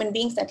the human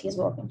beings that he's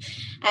working.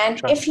 And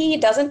if he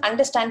doesn't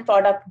understand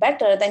product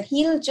better, then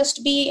he'll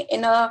just be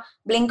in a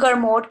blinker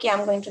mode, okay,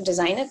 I'm going to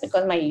design it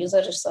because my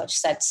user research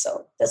said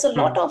so. There's a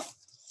lot of,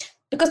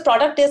 because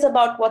product is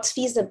about what's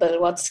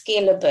feasible, what's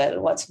scalable,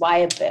 what's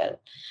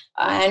viable,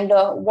 and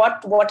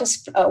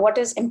what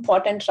is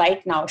important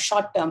right now,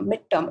 short term,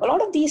 mid term, a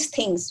lot of these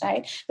things,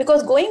 right?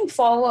 Because going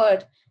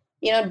forward,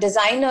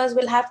 designers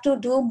will have to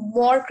do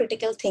more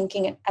critical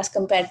thinking as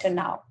compared to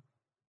now.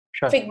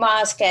 Sure.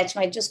 Figma, Sketch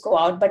might just go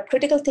out, but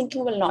critical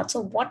thinking will not.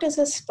 So what is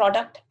his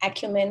product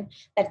acumen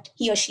that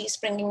he or she is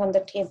bringing on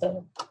the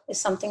table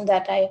is something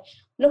that I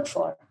look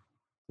for.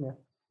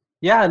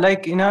 Yeah,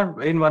 like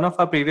in one of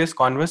our previous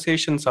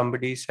conversations,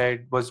 somebody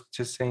was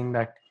just saying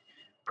that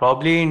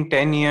probably in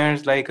 10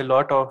 years, like a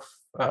lot of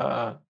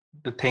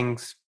the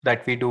things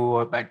that we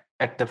do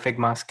at the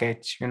Figma,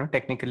 Sketch,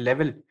 technical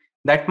level,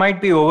 that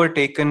might be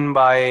overtaken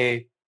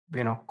by,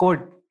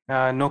 code.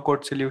 No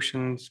code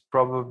solutions,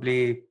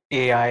 probably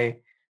AI.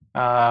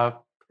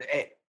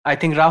 I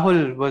think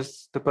Rahul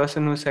was the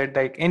person who said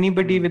like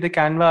anybody with a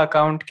Canva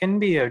account can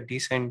be a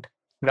decent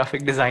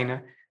graphic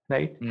designer,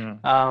 right?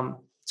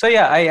 So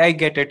yeah, I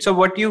get it. So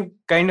what you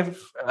kind of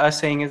are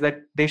saying is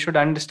that they should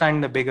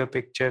understand the bigger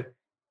picture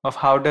of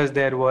how does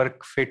their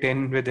work fit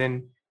in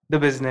within the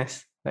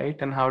business, right?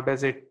 And how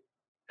does it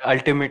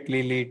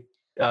ultimately lead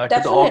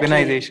to the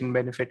organization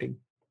benefiting?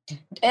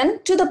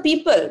 And to the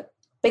people.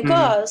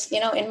 Because,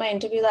 in my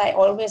interviews, I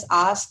always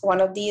ask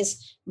one of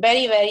these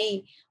very,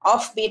 very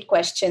offbeat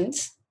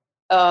questions.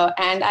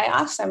 And I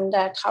ask them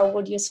that, how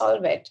would you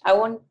solve it? I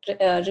won't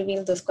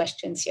reveal those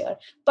questions here.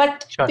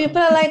 But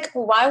people are like,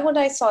 why would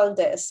I solve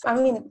this? I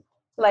mean,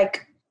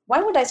 like,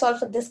 why would I solve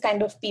for this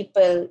kind of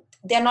people?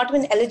 They're not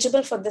even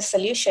eligible for this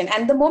solution.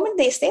 And the moment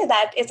they say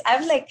that,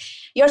 I'm like,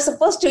 you're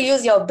supposed to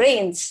use your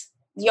brains.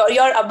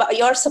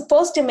 You're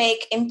supposed to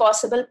make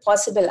impossible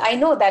possible. I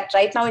know that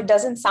right now it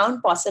doesn't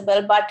sound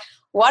possible, but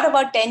what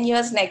about 10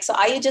 years next? So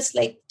are you just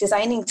like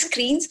designing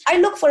screens? I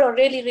look for a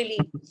really, really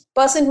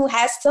person who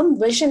has some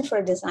vision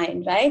for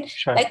design, right?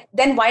 Sure. Like,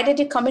 then why did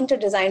you come into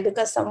design?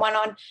 Because someone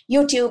on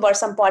YouTube or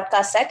some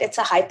podcast said it's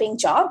a high paying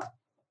job.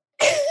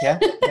 Yeah.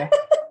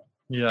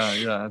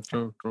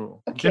 True.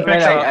 Okay. In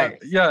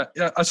fact,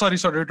 Well, sorry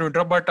to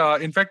interrupt,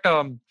 but in fact,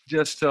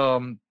 just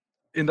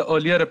in the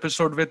earlier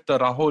episode with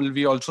Rahul,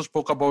 we also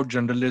spoke about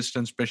generalist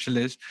and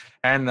specialist,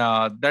 and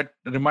that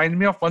reminds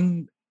me of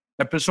one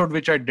episode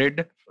which I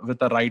did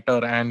with a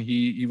writer, and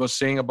he was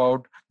saying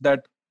about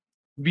that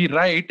we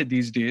write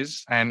these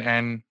days,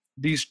 and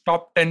these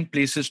top 10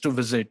 places to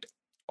visit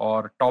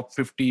or top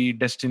 50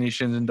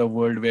 destinations in the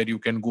world where you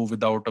can go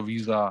without a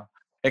visa,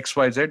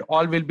 XYZ,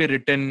 all will be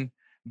written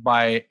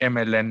by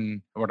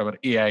MLN, whatever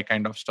AI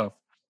kind of stuff.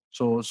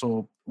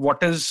 So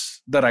what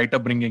is the writer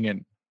bringing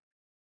in?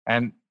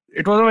 And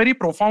it was a very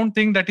profound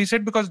thing that he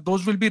said, because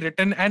those will be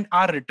written and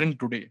are written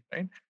today,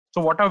 right?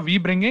 So what are we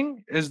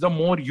bringing is the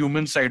more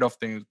human side of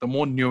things, the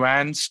more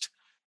nuanced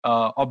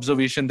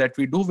observation that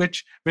we do,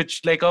 which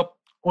like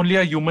only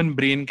a human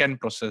brain can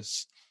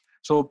process.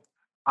 So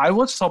I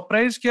was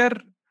surprised कि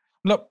यार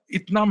मतलब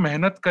इतना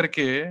मेहनत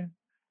करके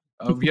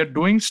we are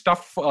doing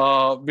stuff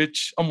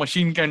which a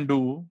machine can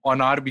do on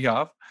our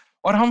behalf,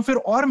 और हम फिर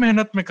और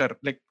मेहनत में कर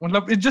like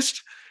मतलब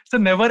it's a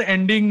never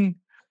ending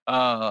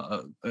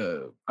I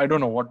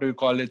don't know what do you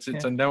call it.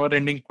 It's a never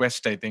ending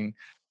quest, I think.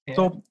 Yeah.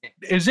 So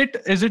is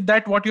it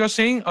that what you're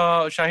saying,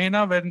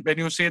 Shahina, when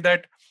you say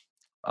that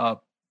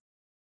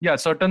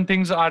certain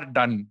things are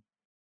done,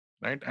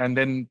 right? And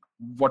then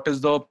what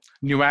is the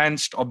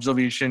nuanced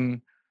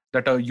observation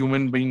that a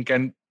human being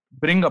can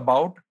bring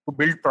about to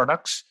build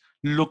products,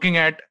 looking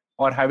at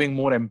or having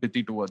more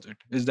empathy towards it?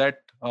 Is that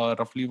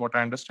roughly what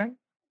I understand?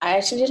 I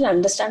actually didn't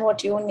understand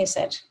what you only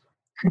said.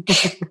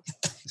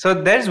 So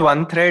there's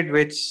one thread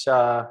which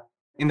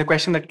in the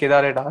question that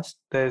Kedar had asked,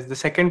 there's the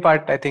second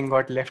part I think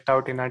got left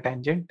out in our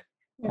tangent,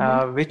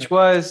 which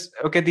was,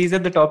 okay, these are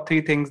the top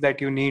 3 things that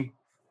you need,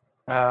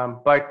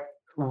 but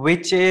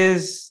what's your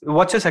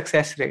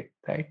success rate,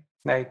 right?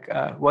 Like,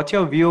 what's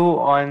your view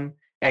on,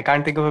 I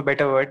can't think of a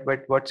better word,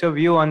 but what's your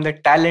view on the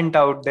talent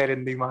out there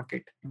in the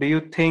market? Do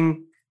you think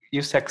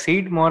you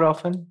succeed more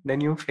often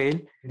than you fail?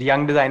 The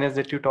young designers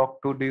that you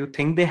talk to, do you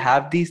think they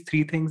have these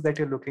 3 things that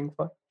you're looking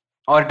for?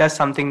 Or does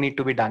something need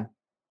to be done?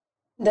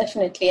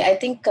 Definitely. I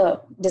think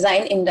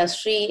design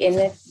industry in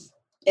it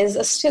is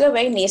still a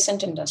very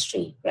nascent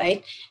industry,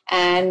 right?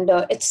 And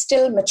it's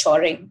still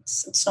maturing.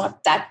 It's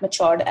not that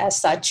matured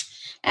as such.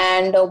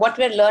 And what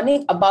we're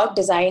learning about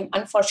design,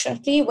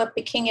 unfortunately, we're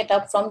picking it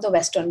up from the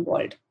Western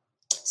world.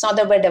 It's not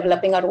that we're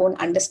developing our own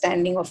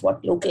understanding of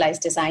what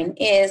localized design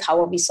is, how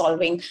are we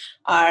solving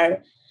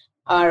our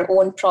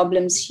own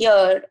problems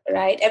here,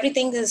 right?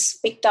 Everything is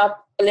picked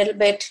up a little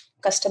bit,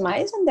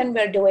 customized, and then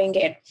we're doing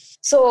it.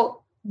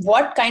 So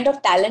what kind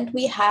of talent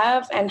we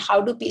have and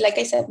how do like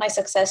I said, my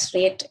success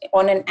rate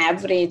on an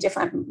average, if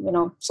I'm,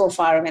 so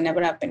far,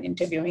 whenever I've been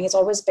interviewing, it's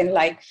always been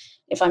like,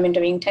 if I'm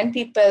interviewing 10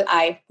 people,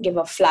 I give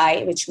a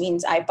fly, which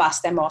means I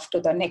pass them off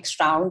to the next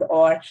round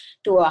or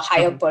to a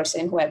higher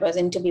person, whoever's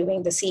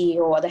interviewing, the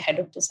CEO or the head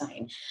of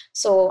design.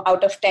 So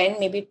out of 10,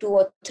 maybe 2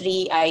 or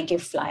 3, I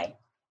give fly.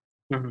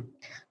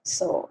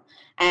 So,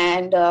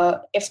 and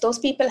if those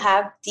people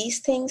have these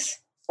things,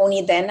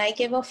 only then I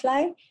give a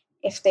fly.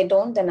 If they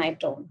don't, then I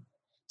don't.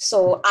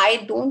 So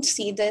I don't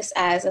see this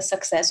as a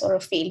success or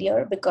a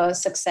failure,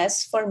 because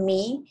success for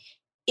me,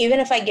 even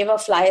if I give a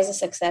fly, is a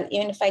success,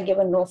 even if I give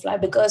a no fly,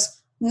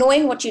 because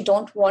knowing what you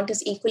don't want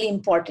is equally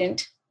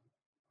important.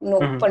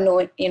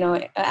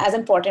 As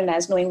important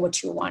as knowing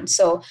what you want.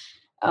 So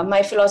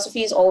my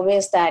philosophy is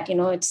always that,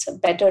 it's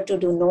better to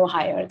do no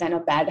hire than a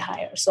bad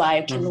hire. So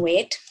I can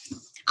wait.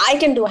 I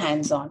can do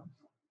hands-on.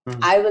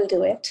 I will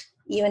do it,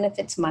 even if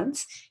it's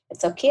months.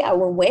 It's okay. I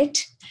will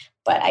wait,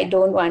 but I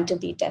don't want to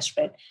be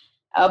desperate.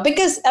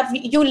 Because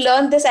you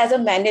learn this as a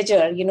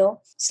manager,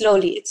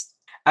 slowly.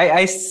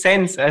 I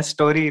sense a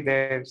story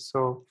there.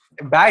 So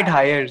bad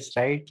hires,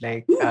 right?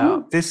 Like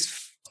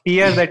this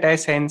fear that I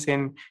sense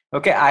in,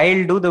 okay,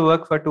 I'll do the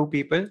work for 2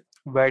 people,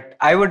 but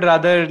I would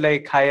rather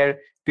like hire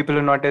people who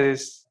are not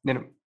as,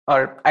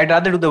 or I'd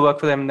rather do the work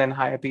for them than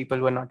hire people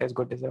who are not as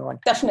good as I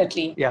want.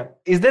 Definitely. Yeah.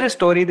 Is there a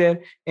story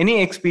there?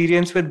 Any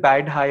experience with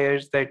bad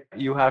hires that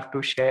you have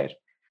to share?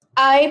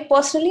 I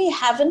personally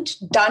haven't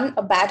done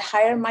a bad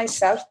hire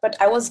myself, but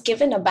I was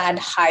given a bad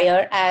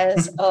hire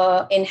as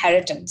an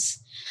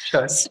inheritance.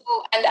 Sure. So,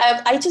 and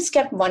I just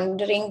kept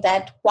wondering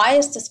that, why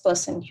is this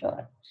person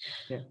here?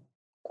 Yeah.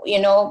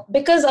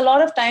 Because a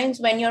lot of times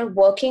when you're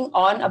working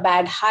on a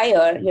bad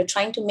hire, you're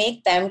trying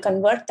to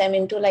convert them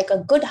into like a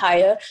good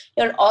hire.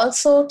 You're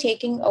also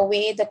taking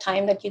away the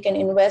time that you can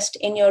invest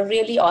in your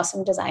really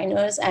awesome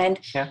designers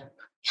and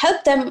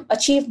help them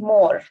achieve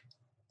more.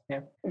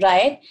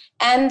 Right?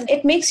 And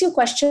it makes you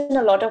question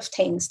a lot of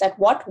things, that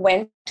what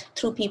went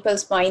through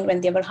people's mind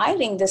when they were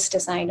hiring this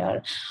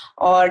designer,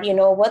 or,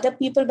 were the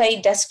people very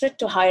desperate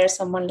to hire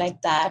someone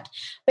like that?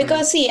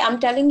 Because see, I'm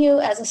telling you,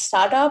 as a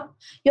startup,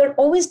 you're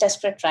always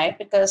desperate, right?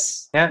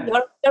 Because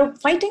you're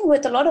fighting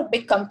with a lot of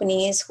big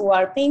companies who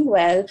are paying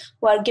well,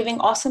 who are giving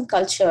awesome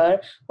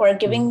culture, who are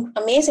giving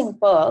amazing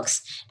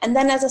perks. And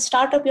then as a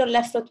startup, you're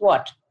left with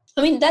what?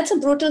 I mean, that's a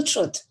brutal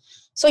truth.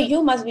 So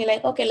you must be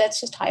like, okay, let's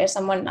just hire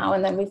someone now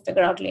and then we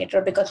figure out later,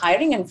 because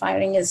hiring and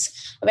firing is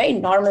a very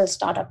normal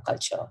startup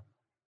culture,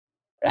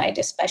 right?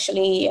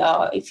 Especially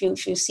if you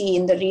see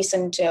in the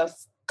recent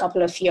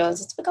couple of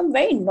years, it's become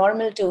very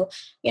normal to,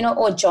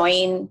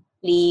 join,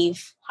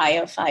 leave,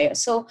 hire, fire.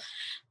 So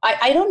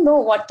I don't know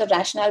what the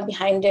rationale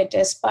behind it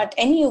is, but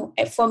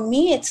for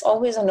me, it's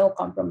always a no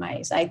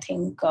compromise. I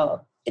think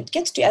it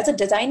gets to, as a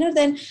designer,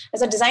 then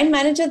as a design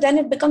manager, then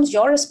it becomes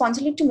your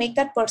responsibility to make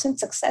that person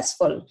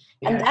successful.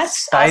 And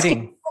that's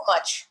asking too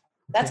much.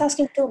 That's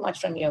asking too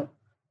much from you.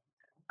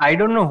 I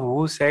don't know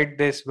who said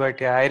this, but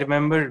I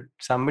remember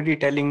somebody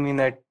telling me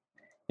that,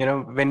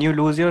 when you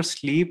lose your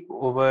sleep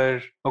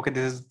over, okay,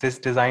 this is this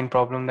design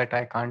problem that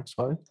I can't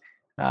solve,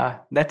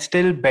 that's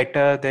still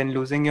better than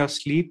losing your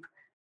sleep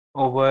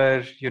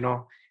over,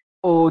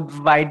 oh,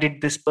 why did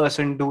this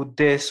person do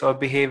this or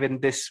behave in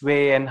this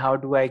way, and how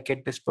do I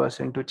get this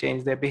person to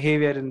change their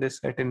behavior in this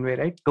certain way,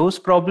 right? Those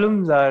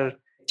problems are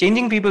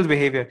changing people's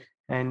behavior,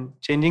 and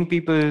changing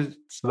people's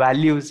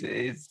values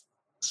is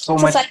so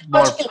much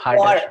more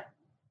harder.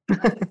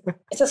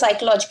 It's a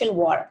psychological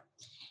war.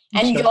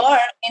 And you're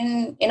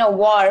in a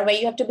war where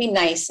you have to be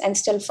nice and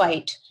still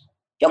fight.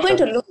 You're going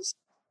to lose.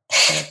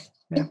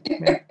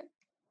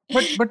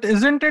 But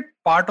isn't it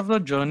part of the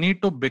journey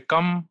to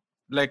become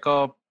like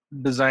a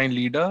design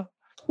leader?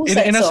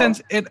 In a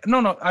sense,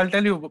 no, I'll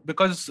tell you,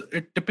 because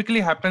it typically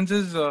happens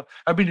is,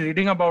 I've been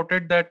reading about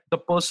it, that the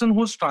person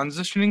who's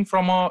transitioning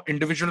from an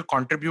individual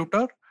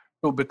contributor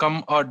to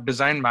become a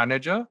design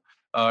manager,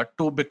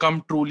 to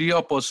become truly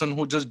a person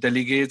who just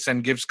delegates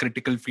and gives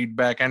critical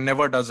feedback and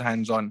never does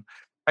hands-on.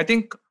 I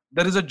think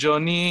there is a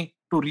journey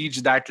to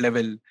reach that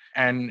level,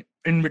 and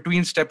in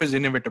between step is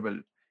inevitable,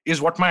 is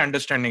what my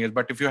understanding is.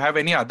 But if you have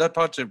any other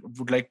thoughts, I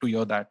would like to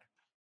hear that.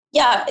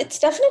 Yeah, it's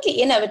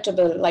definitely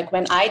inevitable. Like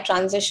when I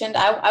transitioned,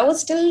 I was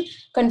still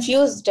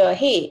confused.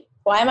 Hey,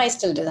 why am I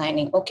still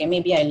designing? Okay,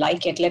 maybe I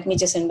like it. Let me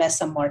just invest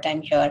some more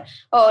time here.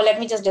 Oh, let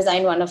me just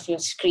design one of your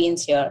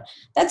screens here.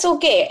 That's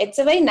okay. It's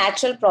a very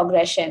natural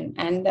progression.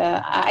 And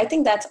I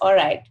think that's all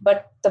right.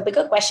 But the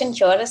bigger question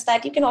here is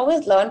that you can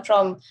always learn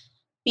from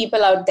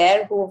people out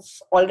there who've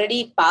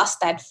already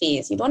passed that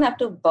phase. You don't have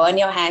to burn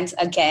your hands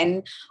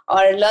again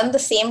or learn the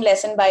same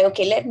lesson by,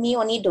 okay, let me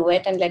only do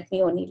it and let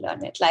me only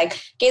learn it.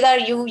 Like Kedar,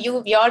 you're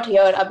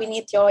here,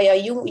 Abhineet, you're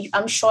here.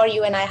 I'm sure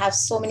you and I have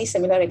so many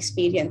similar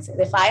experiences.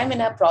 If I am in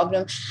a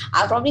problem,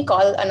 I'll probably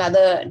call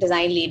another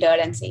design leader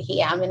and say,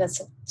 hey, I'm in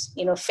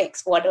a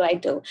fix. What do I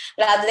do?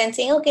 Rather than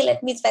saying, okay,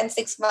 let me spend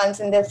 6 months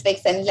in this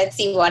fix and let's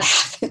see what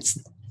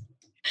happens.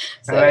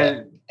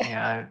 So,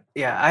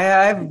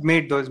 I've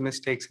made those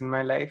mistakes in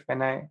my life,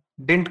 and I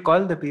didn't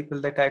call the people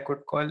that I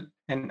could call,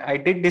 and I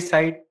did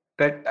decide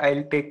that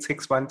I'll take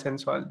 6 months and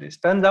solve this.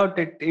 Turns out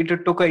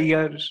it took a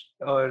year,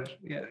 or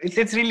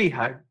it's really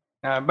hard.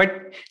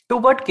 But to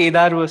what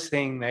Kedar was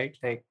saying, right?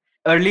 Like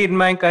early in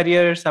my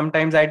career,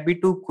 sometimes I'd be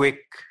too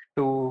quick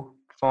to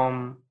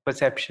form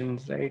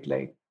perceptions, right?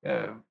 Like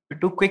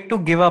too quick to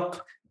give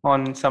up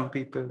on some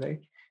people,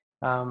 right?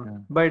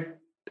 But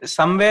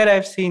somewhere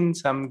I've seen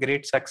some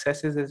great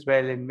successes as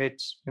well, in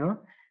which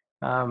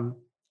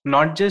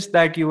not just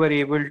that you were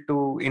able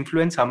to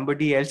influence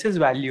somebody else's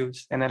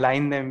values and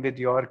align them with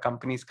your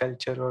company's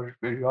culture or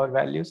your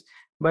values,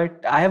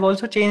 but I have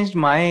also changed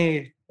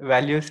my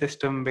value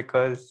system,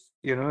 because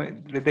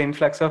with the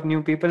influx of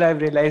new people,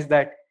 I've realized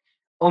that,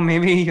 oh,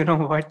 maybe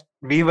what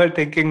we were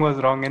thinking was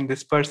wrong, and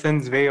this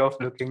person's way of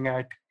looking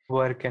at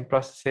work and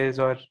processes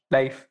or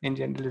life in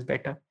general is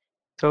better.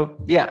 So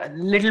a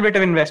little bit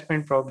of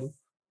investment probably.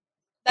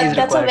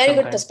 That's a very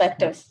good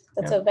perspective.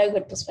 That's a very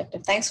good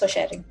perspective. Thanks for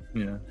sharing.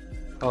 Yeah.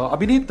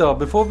 Abhineet,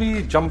 before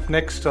we jump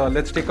next,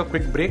 let's take a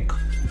quick break.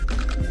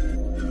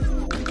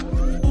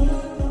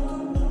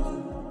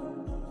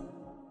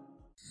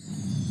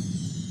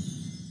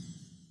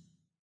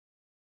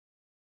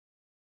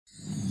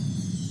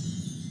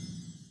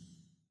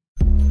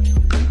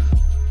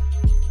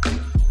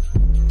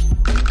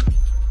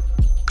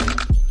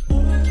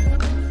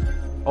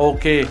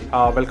 Okay,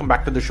 welcome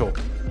back to the show.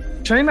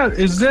 Shaina,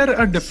 is there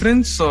a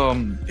difference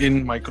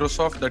in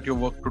Microsoft that you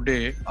work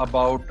today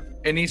about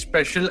any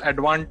special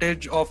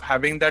advantage of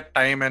having that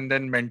time and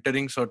then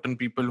mentoring certain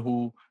people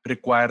who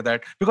require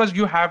that? Because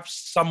you have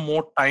some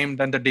more time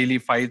than the daily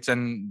fights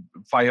and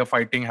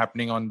firefighting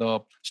happening on the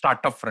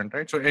startup front,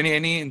 right? So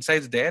any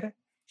insights there?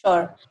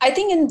 Sure. I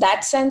think in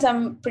that sense,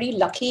 I'm pretty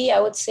lucky, I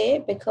would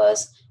say,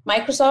 because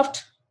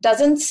Microsoft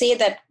doesn't say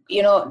that,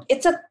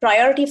 it's a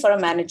priority for a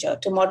manager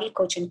to model,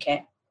 coach, and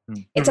care.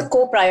 It's a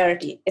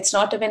co-priority. It's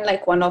not even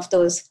like one of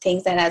those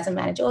things that as a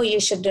manager, oh, you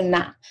should do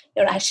now.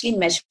 You're actually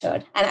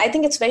measured. And I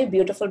think it's very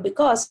beautiful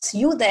because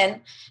you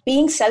then,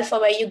 being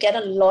self-aware, you get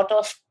a lot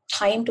of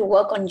time to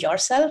work on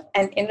yourself.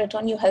 And in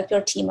return, you help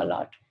your team a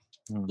lot.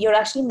 You're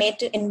actually made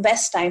to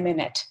invest time in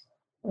it,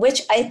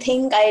 which I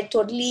think I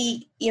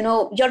totally,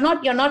 you're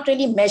not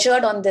really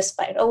measured on this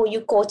part. Oh,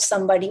 you coach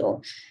somebody.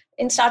 Oh,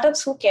 in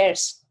startups, who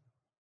cares?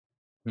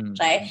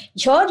 Right?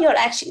 Here,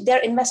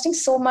 they're investing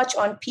so much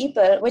on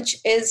people, which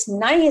is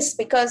nice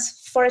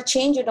because for a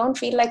change, you don't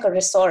feel like a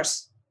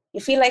resource.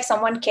 You feel like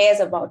someone cares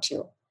about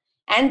you.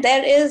 And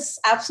there is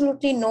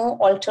absolutely no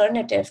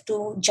alternative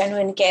to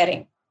genuine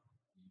caring,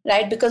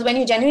 right? Because when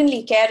you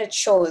genuinely care, it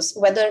shows,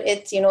 whether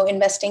it's,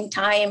 investing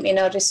time in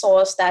a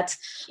resource that's,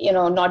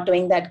 not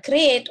doing that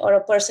great, or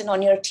a person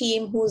on your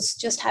team who's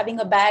just having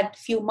a bad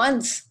few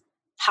months.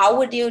 How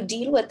would you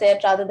deal with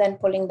it rather than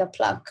pulling the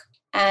plug?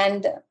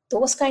 And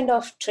those kind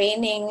of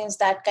trainings,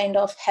 that kind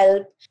of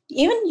help,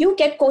 even you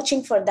get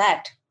coaching for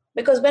that,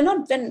 because when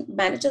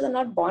managers are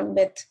not born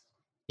with,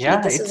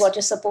 this is what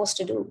you're supposed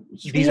to do.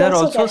 These are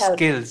also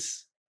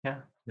skills. Yeah.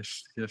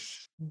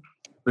 Yes.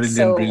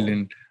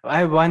 Brilliant. I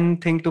have one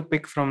thing to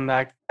pick from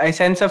that. I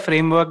sense a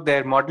framework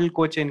there, model,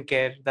 coach and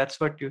care. That's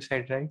what you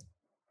said, right?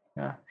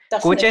 Yeah.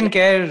 Definitely. Coach and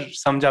care,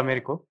 samjha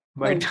mere ko.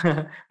 But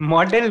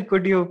model,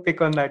 could you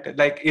pick on that?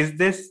 Like,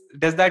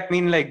 does that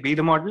mean like be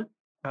the model?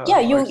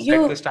 You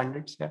set the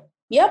standards.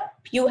 Yep,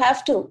 you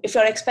have to. If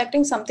you're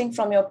expecting something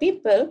from your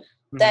people,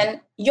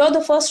 then you're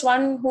the first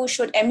one who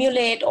should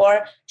emulate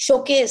or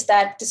showcase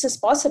that this is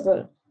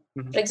possible.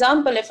 For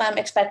example, if I'm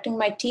expecting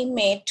my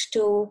teammate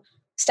to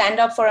stand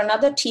up for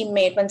another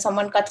teammate when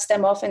someone cuts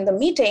them off in the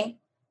meeting,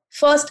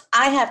 first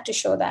I have to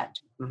show that.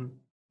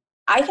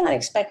 I cannot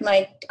expect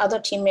my other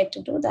teammate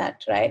to do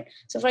that, right?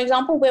 So for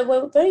example,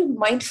 we're very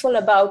mindful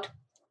about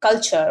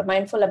culture,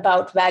 mindful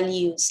about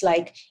values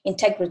like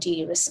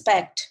integrity,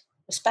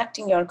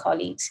 respecting your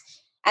colleagues.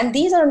 And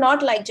these are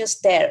not like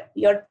just there.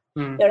 You're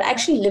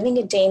actually living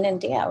it day in and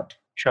day out.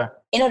 Sure.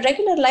 In a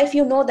regular life,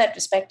 that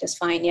respect is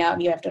fine. Yeah,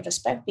 you have to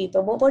respect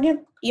people. But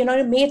when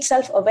you're made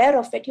self-aware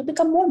of it, you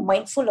become more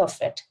mindful of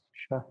it.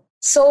 Sure.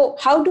 So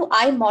how do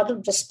I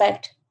model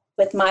respect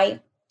with my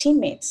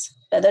teammates,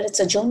 whether it's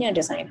a junior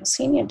designer,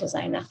 senior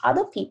designer,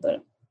 other people?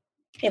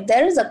 If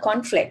there is a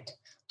conflict,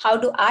 how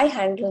do I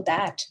handle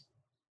that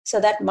so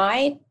that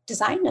my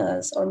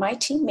designers or my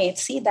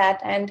teammates see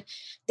that and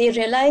they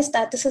realize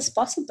that this is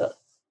possible?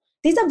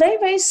 These are very,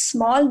 very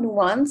small,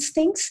 nuanced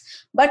things,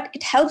 but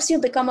it helps you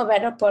become a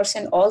better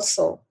person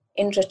also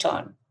in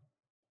return.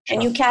 Sure.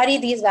 And you carry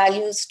these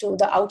values to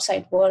the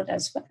outside world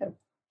as well.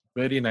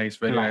 Very nice.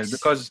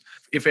 Because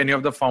if any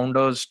of the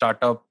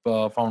startup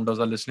founders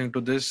are listening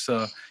to this,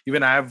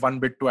 even I have one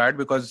bit to add,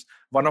 because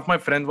one of my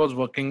friends was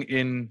working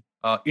in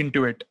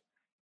Intuit,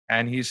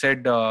 and he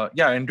said,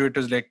 Intuit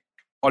is like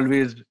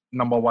always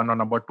number one or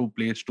number two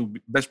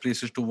best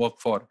places to work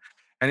for.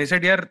 And he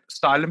said,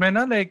 saal mein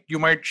na, like you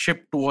might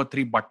ship 2 or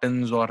 3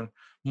 buttons or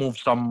move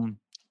some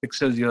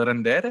pixels here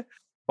and there,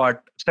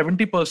 but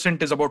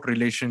 70% is about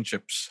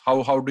relationships.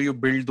 How do you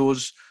build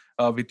those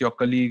with your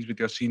colleagues, with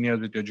your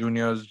seniors, with your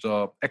juniors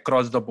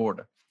across the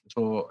board?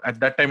 So at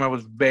that time I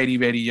was very,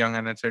 very young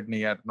and I said,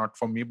 not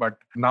for me. But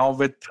now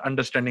with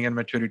understanding and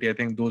maturity, I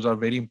think those are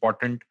very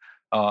important.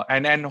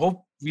 And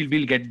hope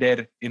we'll get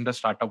there in the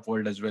startup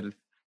world as well.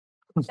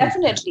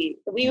 Definitely.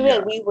 We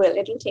will.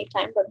 It will take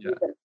time, but we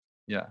will.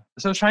 Yeah.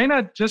 So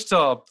Shaina, just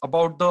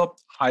about the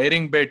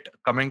hiring bit,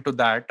 coming to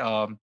that,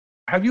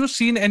 have you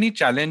seen any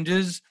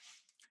challenges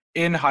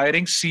in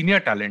hiring senior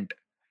talent?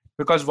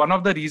 Because one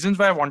of the reasons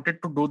why I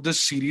wanted to do this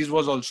series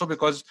was also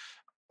because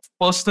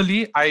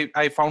personally,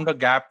 I found a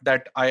gap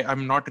that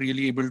I'm not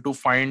really able to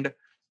find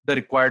the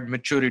required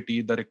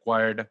maturity, the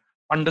required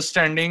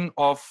understanding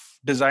of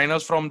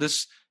designers from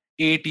this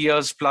 8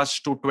 years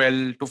plus to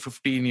 12 to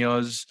 15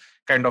 years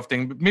kind of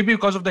thing. Maybe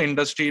because of the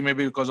industry,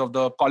 maybe because of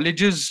the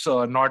colleges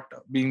not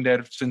being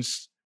there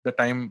since the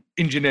time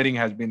engineering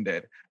has been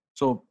there.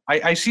 So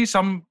I see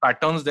some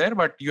patterns there,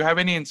 but you have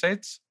any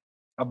insights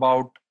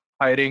about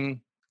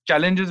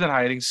challenges in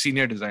hiring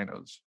senior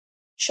designers?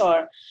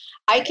 Sure.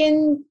 I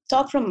can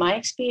talk from my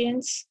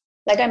experience.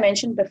 Like I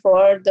mentioned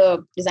before,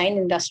 the design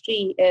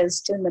industry is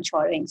still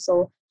maturing.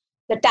 So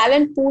the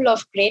talent pool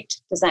of great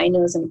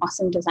designers and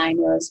awesome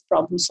designers,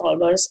 problem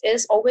solvers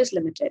is always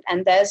limited.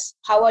 And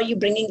how are you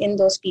bringing in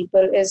those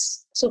people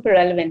is super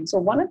relevant. So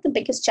one of the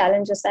biggest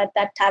challenges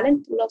that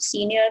talent pool of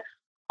senior,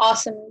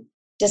 awesome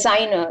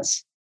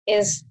designers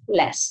is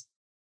less,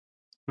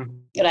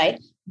 right?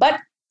 But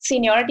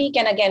seniority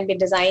can again be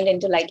designed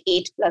into like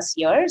 8+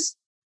 years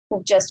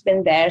who've just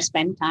been there,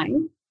 spent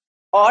time,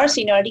 or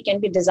seniority can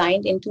be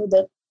designed into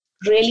the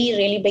really,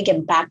 really big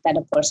impact that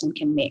a person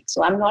can make.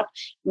 So I'm not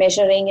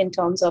measuring in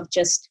terms of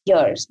just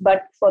years,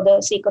 but for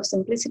the sake of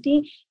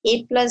simplicity,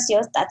 8+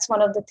 years, that's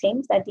one of the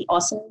things that the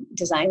awesome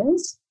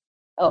designers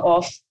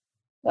of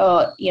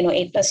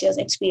 8+ years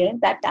experience,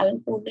 that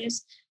talent pool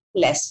is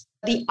less.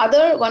 The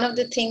other one of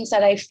the things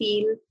that I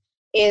feel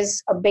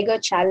is a bigger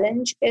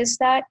challenge is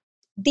that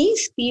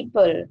these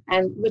people,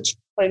 and which,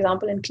 for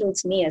example,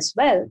 includes me as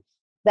well,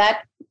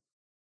 that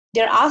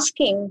they're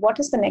asking what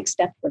is the next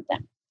step for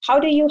them. How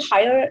do you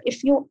hire,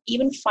 if you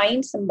even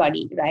find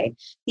somebody, right?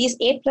 These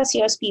 8+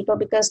 years people,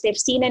 because they've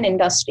seen an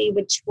industry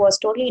which was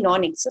totally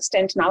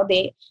non-existent, now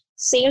they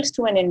sailed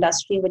through an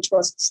industry which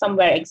was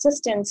somewhere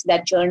existent,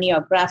 that journey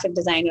of graphic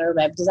designer,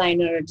 web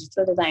designer,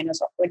 digital designer,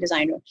 software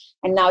designer,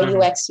 and now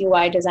UX,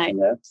 UI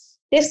designer.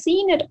 They've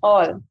seen it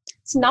all.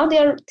 So now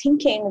they're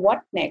thinking,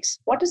 what next?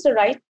 What is the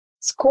right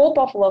scope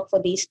of work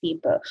for these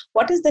people?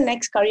 What is the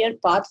next career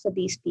path for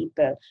these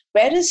people?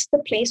 Where is the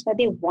place where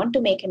they want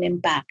to make an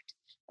impact,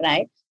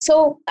 right?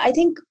 So I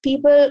think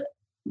people,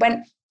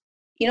 when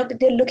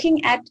they're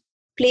looking at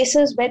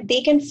places where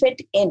they can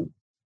fit in,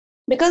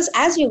 because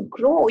as you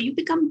grow, you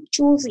become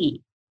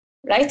choosy,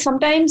 right?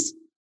 Sometimes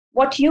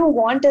what you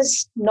want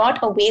is not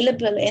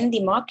available in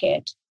the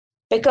market,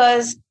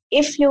 because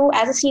if you,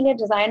 as a senior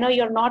designer,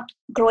 you're not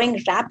growing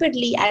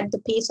rapidly at the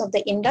pace of the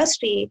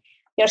industry,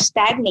 you're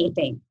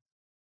stagnating.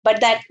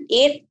 But that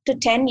 8 to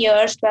 10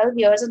 years, 12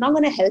 years is not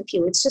going to help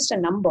you. It's just a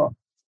number.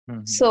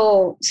 Mm-hmm.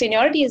 So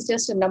seniority is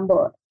just a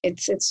number.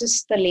 It's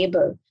just the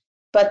label.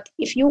 But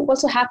if you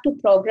also have to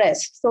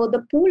progress, so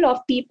the pool of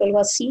people who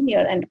are senior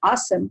and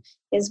awesome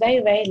is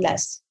very, very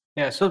less.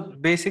 Yeah. So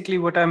basically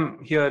what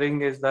I'm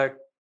hearing is that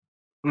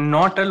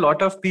not a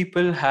lot of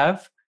people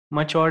have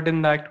matured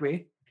in that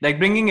way. Like,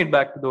 bringing it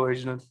back to the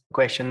original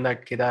question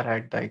that Kedar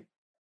had, like,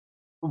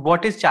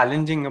 what is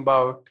challenging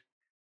about,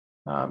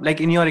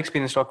 like, in your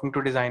experience talking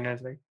to designers,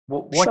 right?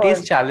 What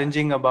is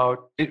challenging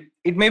about it?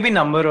 It may be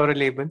number or a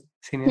label,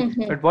 senior,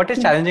 but what is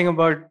challenging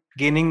about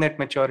gaining that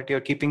maturity or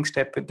keeping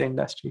step with the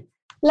industry?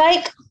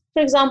 Like,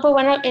 for example,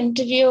 when I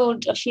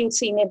interviewed a few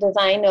senior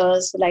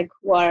designers, like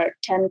who are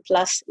 10+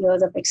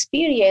 years of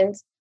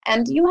experience,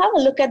 and you have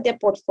a look at their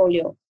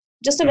portfolio.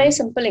 Just a very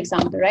simple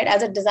example, right?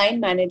 As a design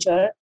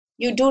manager,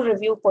 you do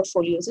review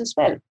portfolios as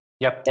well.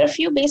 Yep. There are a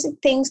few basic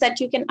things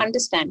that you can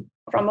understand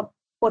from a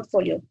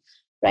portfolio,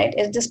 right?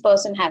 Is this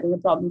person having a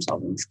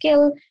problem-solving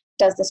skill?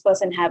 Does this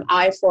person have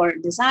eye for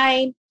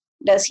design?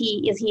 Is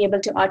he able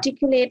to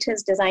articulate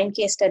his design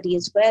case study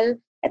as well,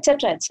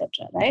 etc.,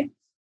 right?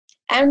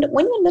 And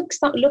when you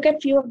look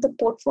at few of the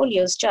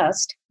portfolios,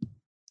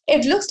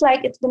 it looks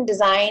like it's been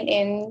designed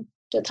in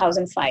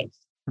 2005.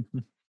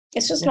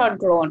 It's just not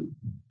grown.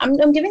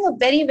 I'm giving a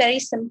very, very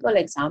simple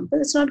example.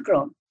 It's not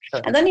grown.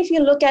 Sure. And then if you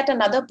look at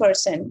another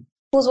person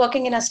who's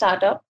working in a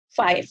startup,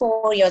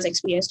 4 years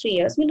experience, 3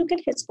 years, you look at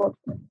his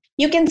portfolio.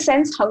 You can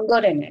sense hunger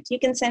in it. You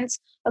can sense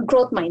a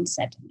growth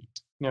mindset in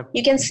it. Yep.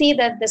 You can see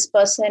that this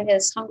person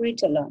is hungry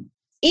to learn.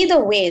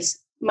 Either ways,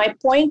 my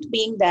point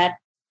being that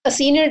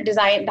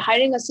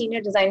hiring a senior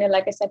designer,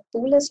 like I said,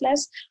 pool is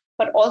less,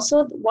 but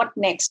also what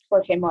next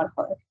for him or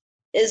her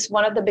is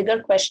one of the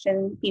bigger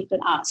questions people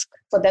ask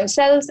for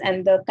themselves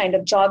and the kind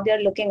of job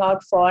they're looking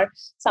out for.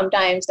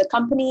 Sometimes the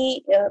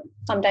company,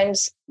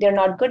 sometimes they're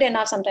not good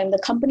enough. Sometimes the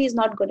company is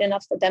not good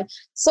enough for them.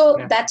 So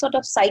that sort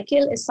of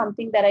cycle is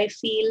something that I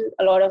feel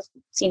a lot of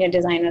senior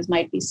designers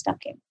might be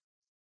stuck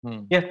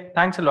in. Yeah,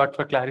 thanks a lot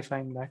for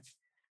clarifying that.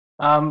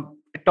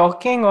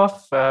 Talking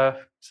of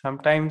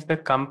sometimes the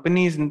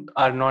companies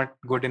are not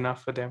good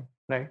enough for them,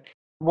 right?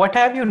 What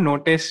have you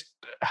noticed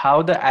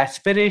how the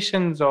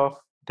aspirations of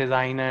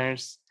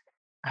designers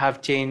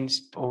have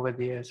changed over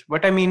the years?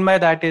 What I mean by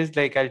that is,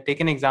 like, I'll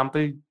take an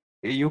example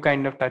you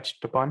kind of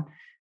touched upon,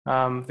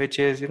 which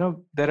is,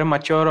 there are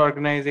mature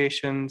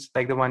organizations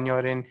like the one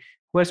you're in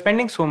who are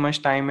spending so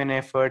much time and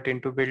effort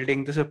into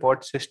building the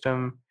support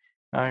system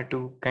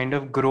to kind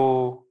of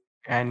grow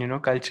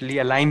and culturally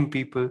align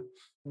people.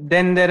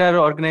 Then there are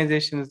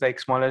organizations like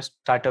smaller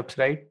startups,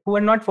 right, who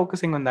are not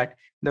focusing on that.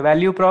 The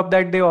value prop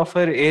that they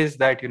offer is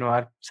that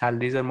our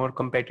salaries are more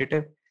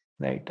competitive,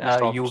 right?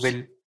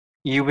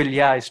 You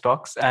will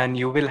stocks, and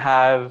you will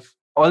have,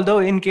 although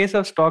in case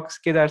of stocks,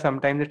 Kedar,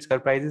 sometimes it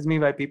surprises me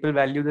why people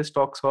value the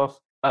stocks of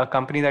a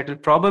company that will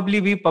probably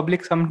be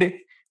public someday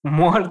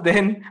more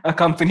than a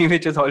company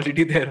which is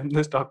already there on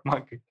the stock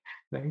market,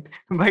 right?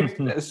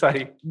 But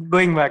sorry,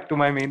 going back to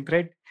my main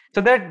thread. So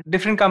that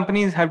different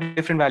companies have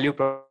different value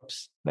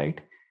props, right?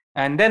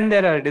 And then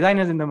there are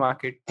designers in the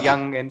market,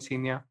 young and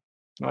senior.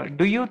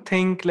 Do you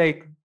think,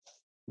 like,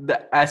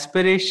 the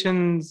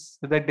aspirations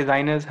that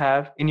designers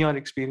have, in your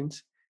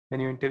experience,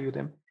 when you interview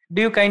them,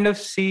 do you kind of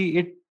see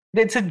it?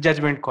 It's a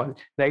judgment call,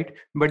 right?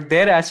 But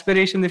their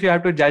aspirations, if you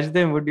have to judge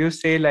them, would you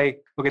say,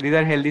 like, okay, these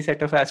are healthy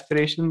set of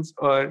aspirations,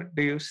 or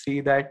do you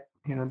see that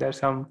there's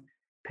some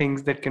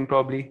things that can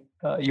probably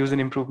use an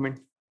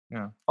improvement?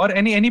 Yeah, or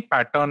any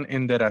pattern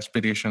in their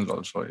aspirations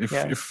also,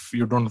 if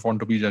you don't want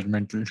to be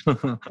judgmental.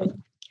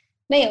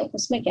 No,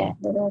 usme kya hai?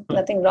 There's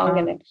nothing wrong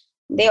in it.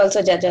 They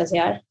also judge us,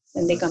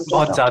 when they come to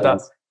talk to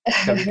us.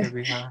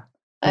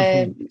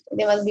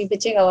 They must be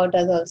bitching about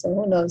us also.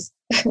 Who knows?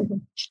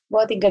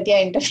 बहुत ही घटिया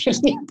interview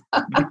लिया.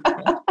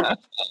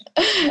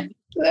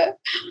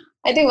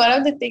 I think one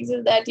of the things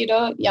is that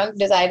young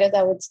designers,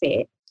 I would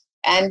say,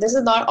 and this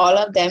is not all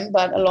of them,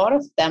 but a lot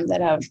of them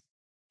that I've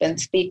been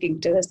speaking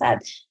to, is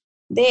that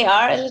they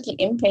are a little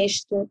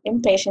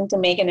impatient to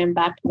make an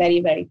impact very,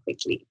 very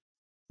quickly.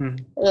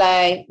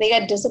 Like they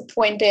get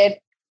disappointed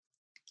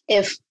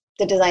if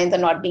the designs are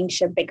not being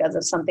shipped because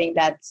of something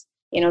that's,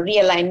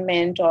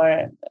 realignment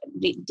or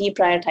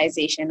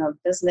deprioritization of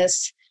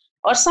business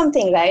or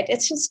something, right?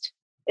 It's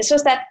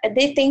just that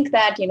they think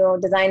that,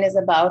 design is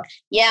about,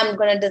 I'm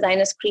going to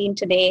design a screen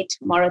today,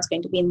 tomorrow it's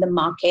going to be in the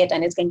market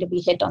and it's going to be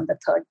hit on the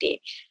third day.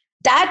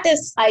 That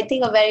is, I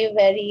think, a very,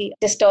 very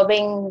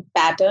disturbing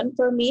pattern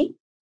for me.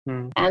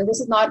 And this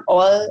is not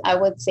all, I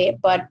would say,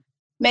 but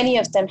many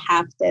of them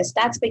have this.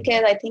 That's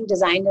because I think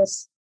design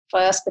is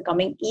first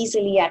becoming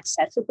easily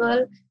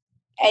accessible.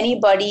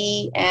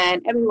 Anybody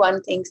and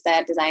everyone thinks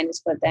that design is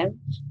for them,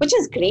 which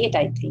is great.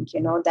 I think,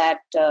 that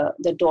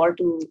the door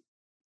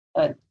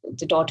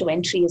to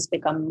entry is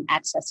becoming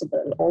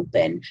accessible,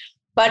 open.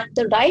 But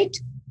the right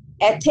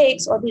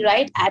ethics or the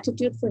right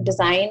attitude for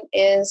design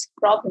is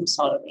problem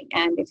solving.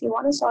 And if you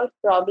want to solve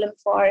problem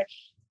for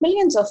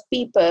millions of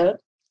people,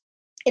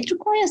 it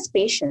requires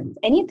patience.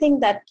 Anything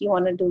that you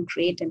want to do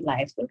great in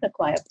life will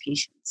require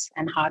patience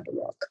and hard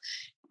work.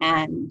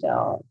 And,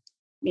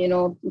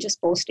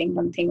 just posting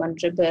one thing on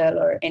Dribbble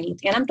or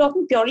anything. And I'm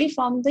talking purely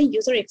from the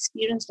user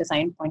experience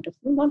design point of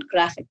view, not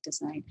graphic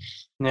design.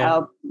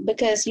 Yeah.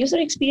 Because user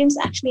experience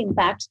actually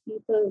impacts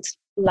people's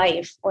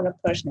life on a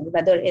personal,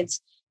 whether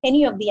it's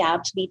any of the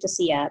apps,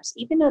 B2C apps,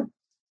 even an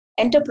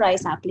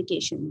enterprise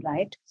application,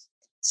 right?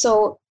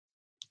 So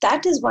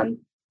that is one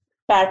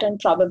pattern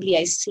probably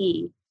I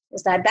see,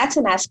 is that that's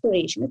an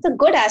aspiration. It's a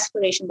good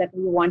aspiration that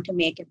we want to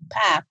make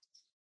impact.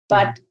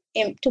 But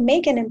to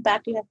make an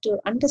impact, you have to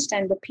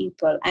understand the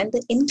people. And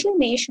the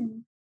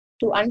inclination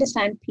to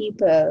understand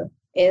people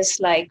is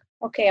like,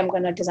 okay, I'm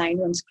going to design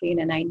one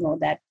screen and I know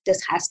that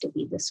this has to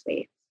be this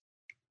way.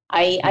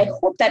 I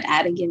hope that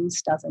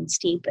arrogance doesn't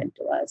steep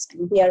into us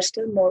and we are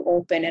still more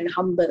open and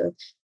humble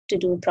to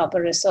do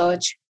proper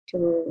research,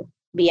 to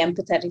be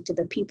empathetic to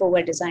the people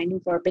we're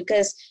designing for,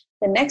 because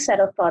the next set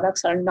of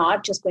products are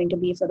not just going to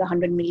be for the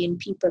 100 million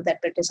people that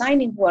we're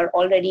designing who are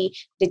already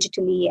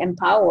digitally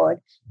empowered.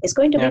 It's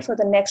going to be for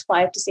the next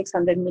 500 to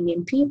 600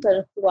 million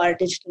people who are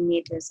digital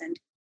natives and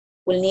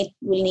will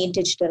need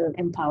digital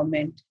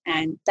empowerment.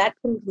 And that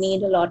will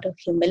need a lot of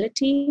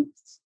humility,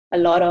 a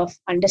lot of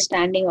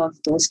understanding of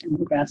those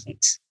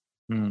demographics.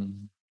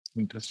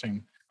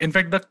 Interesting. In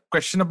fact, the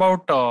question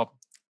about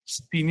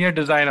senior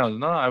designers,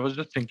 I was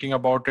just thinking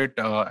about it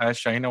as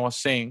Shahina was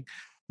saying.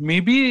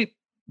 Maybe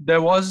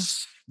there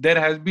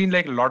has been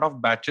like a lot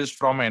of batches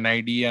from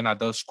NID and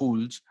other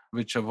schools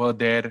which were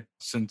there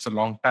since a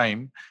long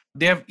time.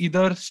 They have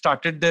either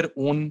started their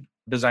own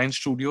design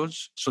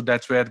studios, so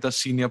that's where the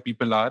senior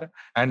people are,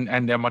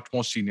 and they're much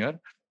more senior,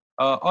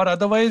 or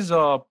otherwise,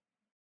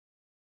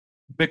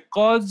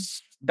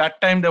 because that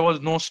time there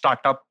was no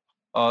startup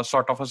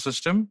sort of a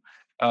system.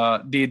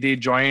 They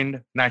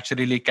joined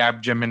naturally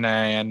Capgemini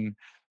and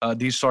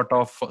these sort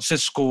of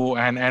Cisco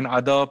and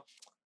other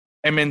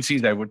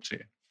MNCs, I would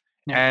say.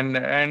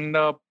 And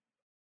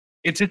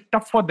it's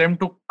tough for them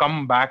to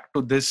come back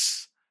to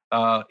this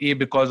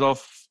because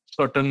of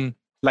certain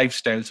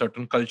lifestyle,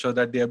 certain culture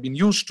that they have been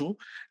used to.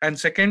 And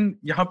second,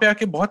 यहाँ पे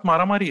आके बहुत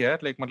मारामारी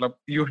है, like मतलब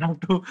you have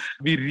to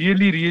be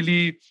really,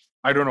 really,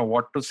 I don't know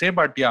what to say,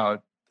 but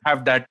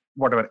have that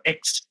whatever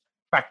X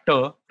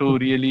factor to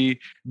really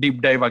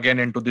deep dive again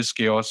into this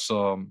chaos.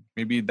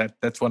 Maybe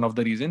that's one of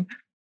the reasons.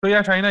 So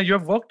Shahina, you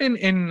have worked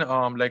in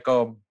like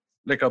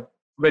a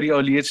very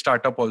early age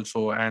startup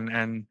also,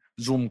 and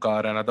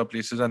Zoomcar and other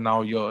places, and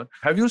now here.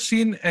 Have you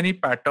seen any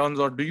patterns,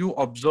 or do you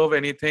observe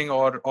anything,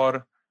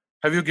 or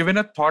have you given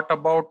a thought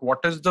about what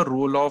is the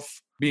role of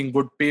being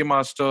good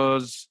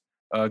paymasters,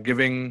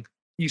 giving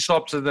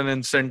ESOPs as an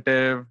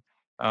incentive?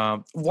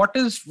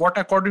 What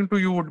according to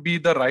you would be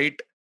the right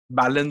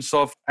balance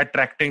of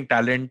attracting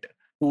talent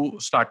to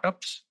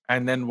startups?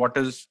 And then what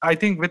is, I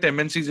think with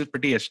MNCs is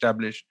pretty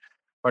established,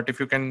 but if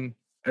you can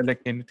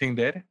like anything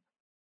there.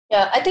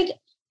 Yeah, I think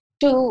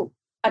to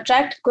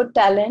attract good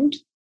talent,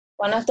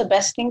 one of the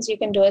best things you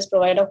can do is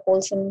provide a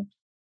wholesome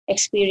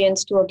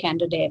experience to a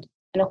candidate.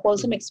 And a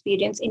wholesome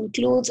experience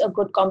includes a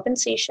good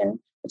compensation,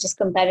 which is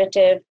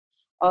competitive,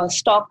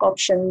 stock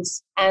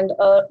options, and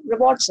a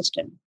reward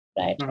system,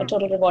 right? A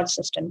total reward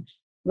system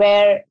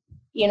where,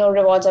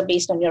 rewards are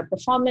based on your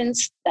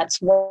performance. That's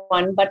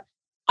one, but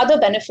other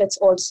benefits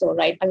also,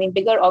 right? I mean,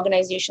 bigger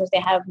organizations, they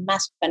have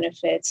massive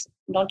benefits,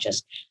 not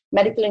just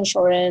medical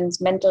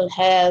insurance, mental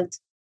health,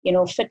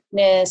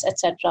 fitness,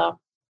 etc.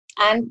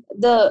 And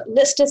the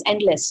list is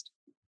endless.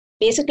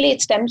 Basically,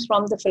 it stems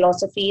from the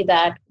philosophy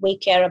that we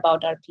care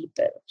about our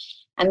people.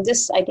 And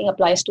this, I think,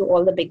 applies to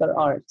all the bigger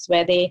orgs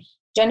where they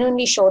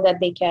genuinely show that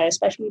they care.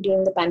 Especially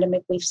during the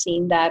pandemic, we've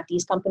seen that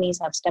these companies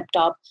have stepped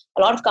up.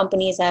 A lot of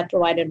companies have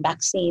provided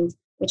vaccines,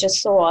 which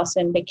is so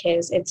awesome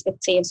because it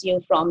saves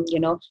you from,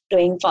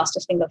 doing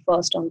fastest finger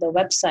first on the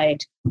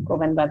website,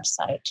 Coven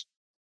website.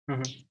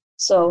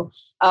 So,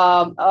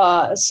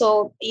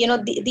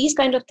 these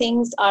kind of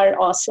things are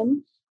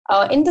awesome.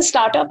 In the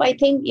startup, I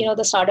think,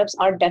 the startups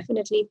are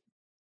definitely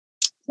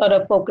sort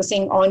of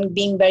focusing on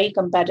being very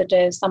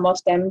competitive. Some of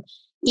them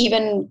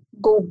even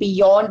go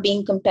beyond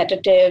being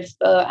competitive.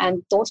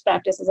 And those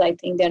practices, I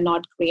think they're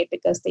not great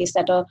because they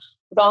set a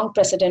wrong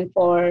precedent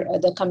for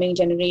the coming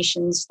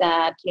generations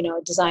that,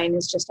 design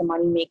is just a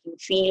money-making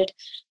field.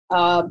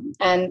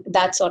 And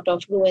that sort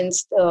of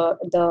ruins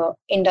the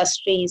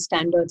industry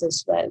standards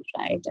as well,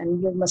 right?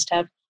 And you must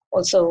have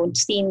also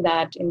seen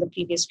that in the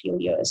previous few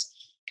years.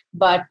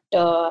 But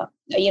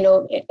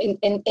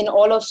in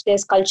all of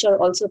this, culture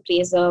also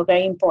plays a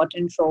very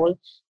important role.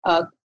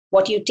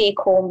 What you take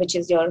home, which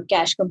is your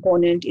cash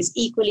component, is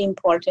equally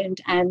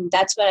important. And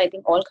that's where I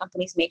think all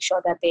companies make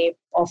sure that they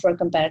offer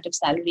competitive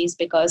salaries,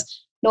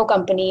 because no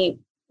company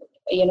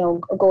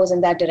goes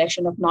in that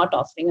direction of not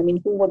offering. I mean,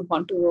 who would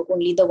want to?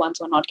 Only the ones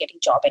who are not getting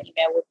job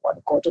anywhere would want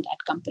to go to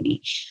that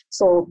company.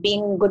 So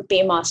being good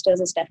paymasters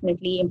is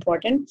definitely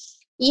important.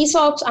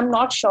 ESOPs, I'm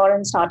not sure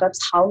in startups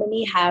how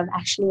many have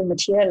actually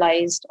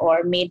materialized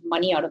or made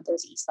money out of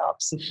those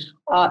ESOPs.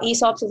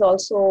 ESOPs is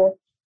also,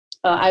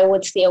 I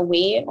would say, a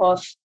way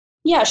of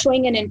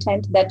showing an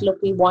intent that, look,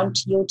 we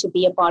want you to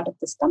be a part of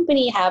this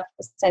company, have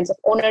a sense of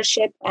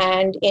ownership.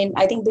 And in,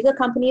 I think, bigger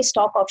companies,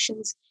 stock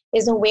options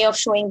is a way of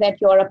showing that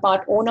you're a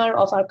part owner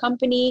of our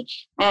company.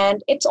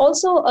 And it's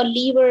also a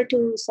lever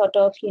to sort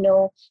of,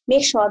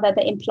 make sure that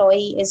the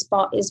employee is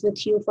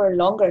with you for a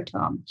longer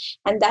term.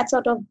 And that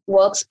sort of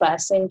works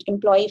best. And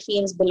employee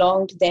feels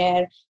belonged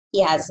there.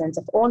 He has a sense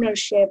of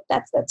ownership.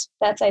 That's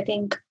I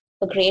think,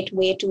 a great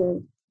way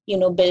to,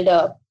 build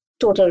a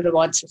total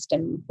reward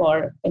system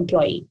for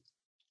employee.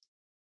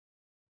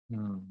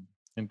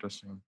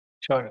 Interesting.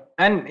 Sure.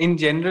 And in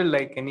general,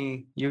 like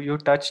you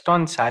touched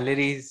on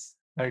salaries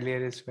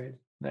earlier as well,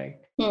 right?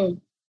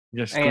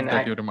 Yes, good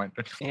that you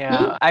reminded.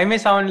 Yeah, I may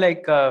sound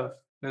like old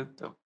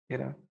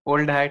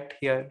hat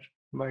here,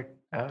 but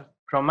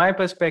from my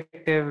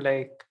perspective,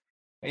 like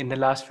in the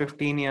last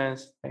 15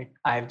 years, like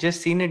I've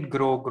just seen it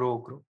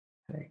grow.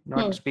 Right?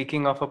 Not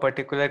speaking of a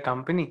particular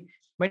company,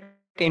 but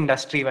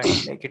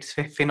industry-wide, like it's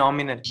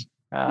phenomenal.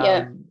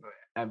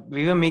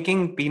 We were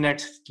making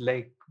peanuts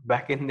like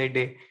back in the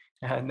day.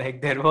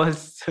 Like there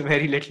was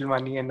very little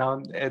money, and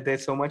now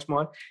there's so much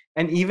more.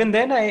 And even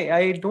then,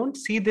 I don't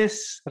see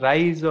this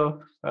rise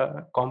of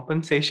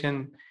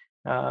compensation,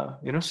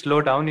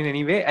 slow down in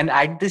any way. And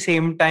at the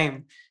same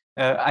time,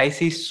 I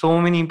see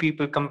so many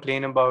people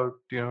complain about,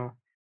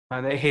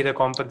 hey, the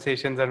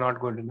compensations are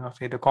not good enough.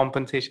 Hey, the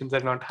compensations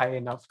are not high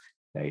enough.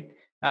 Right?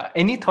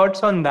 Any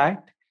thoughts on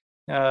that?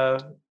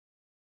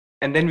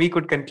 And then we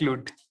could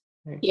conclude.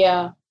 Right?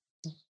 Yeah.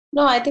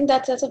 No, I think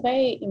that's a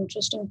very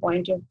interesting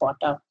point you've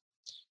brought up.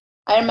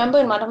 I remember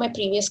in one of my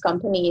previous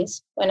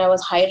companies, when I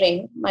was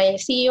hiring, my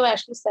CEO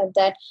actually said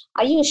that,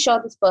 are you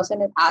sure this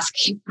person is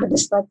asking for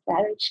this much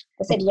salary?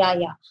 I said,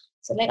 yeah.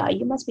 So like,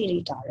 you must be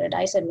retarded.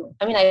 I said, no.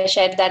 I mean, I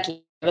shared that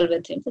level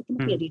with him. You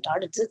must be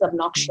retarded. This is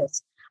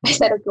obnoxious. I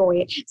said, okay,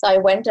 wait. So I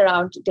went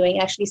around doing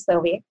actually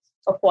survey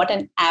of what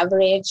an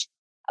average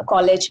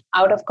college,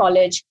 out of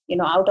college,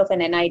 out of an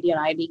NID or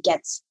ID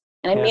gets.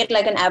 And I made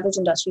like an average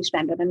industry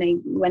standard, and I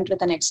went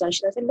with an Excel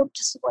sheet. I said, look,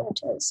 this is what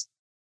it is.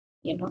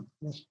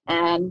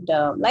 And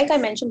like I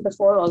mentioned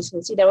before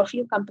also, see, there were a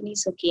few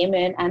companies who came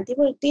in and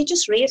they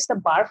just raised the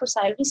bar for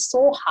salary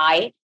so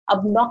high,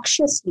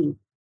 obnoxiously.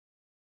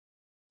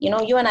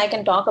 You and I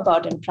can talk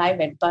about in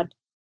private, but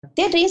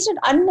they raised it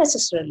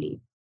unnecessarily.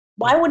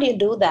 Why would you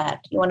do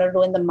that? You want to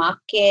ruin the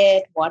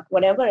market,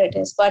 whatever it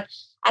is.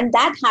 And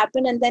that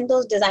happened, and then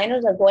those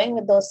designers are going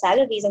with those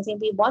salaries and saying,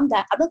 we want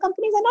that. Other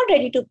companies are not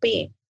ready to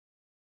pay.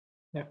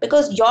 Yeah.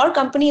 Because your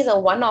company is a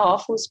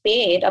one-off who's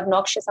paid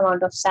obnoxious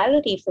amount of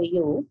salary for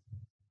you,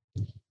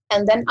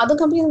 and then other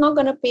companies are not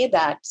going to pay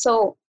that.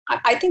 So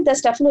I think there's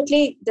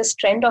definitely this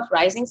trend of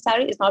rising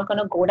salary is not going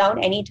to go down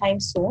anytime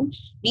soon.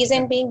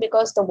 Reason being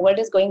because the world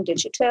is going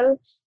digital,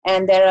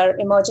 and there are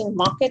emerging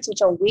markets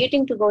which are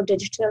waiting to go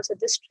digital. So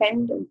this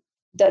trend,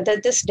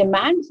 this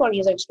demand for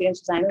user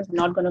experience designers is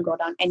not going to go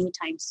down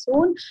anytime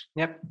soon.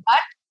 Yep. But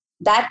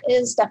that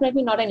is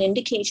definitely not an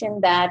indication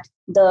that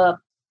the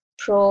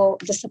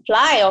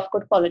supply of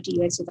good quality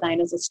UX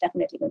designers is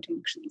definitely going to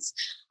increase.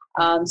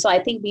 So I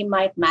think we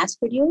might mass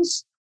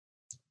produce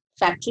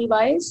factory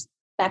wise.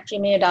 Factory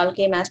में डाल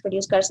के mass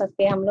produce कर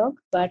सकते हैं हम लोग,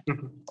 but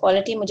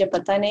quality मुझे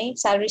पता नहीं.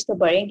 Salaries तो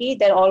बढ़ेंगी.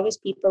 There are always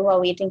people who are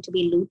waiting to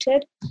be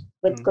looted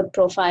with good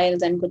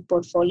profiles and good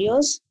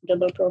portfolios,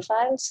 double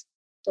profiles.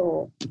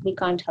 So we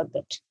can't help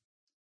it.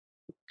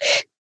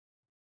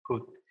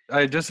 Cool.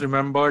 I just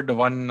remembered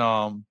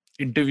one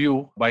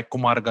interview by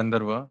Kumar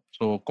Gandharva.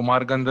 So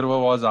Kumar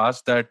Gandharva was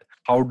asked that,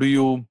 how do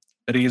you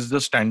raise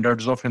the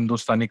standards of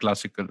Hindustani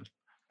classical?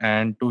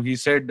 And he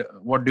said,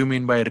 what do you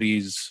mean by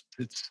raise?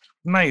 It's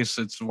nice.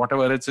 It's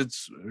whatever.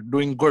 It's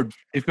doing good.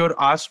 If you're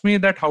asked me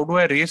that, how do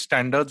I raise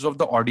standards of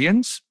the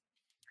audience?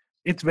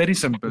 It's very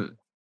simple.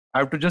 I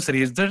have to just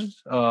raise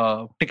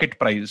the ticket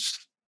price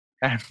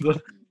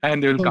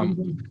and they will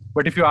come.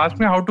 But if you ask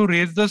me how to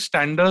raise the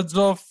standards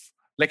of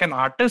like an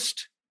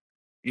artist,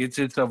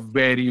 it's a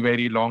very,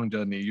 very long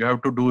journey. You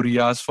have to do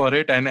riyaz for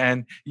it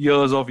and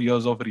years of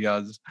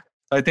riyaz.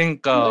 I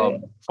think Great.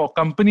 for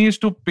companies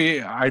to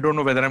pay, I don't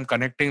know whether I'm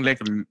connecting like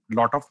a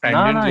lot of No,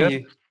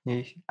 tangents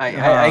here.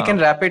 I can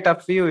wrap it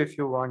up for you if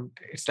you want.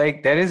 It's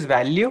like there is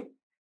value.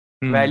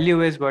 Hmm.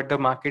 Value is what the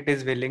market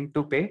is willing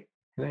to pay,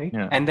 right?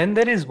 Yeah. And then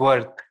there is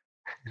worth,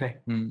 right?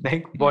 Hmm.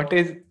 Like what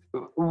is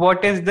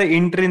the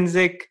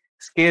intrinsic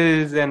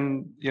skills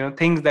and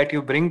things that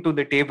you bring to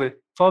the table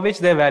for which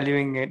they're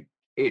valuing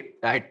it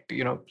at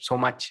so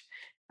much.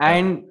 Yeah.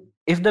 And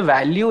if the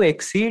value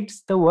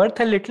exceeds the worth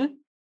a little,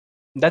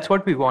 that's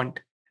what we want,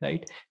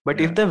 right? But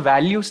Yeah. if the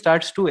value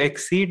starts to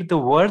exceed the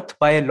worth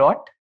by a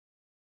lot,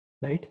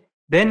 right,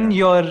 then Yeah.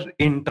 you're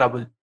in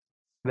trouble,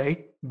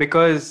 right?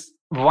 Because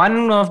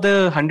one of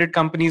the 100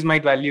 companies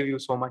might value you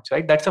so much,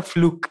 right? That's a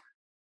fluke,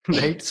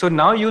 right? So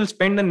now you'll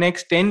spend the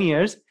next 10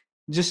 years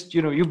just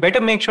you better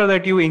make sure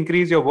that you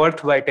increase your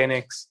worth by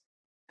 10x,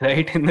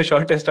 right, in the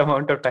shortest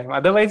amount of time.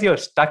 Otherwise you're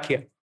stuck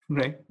here,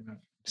 right? Yeah.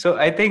 So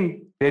I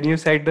think when you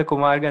said the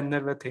Kumar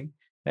Gandharva thing,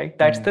 like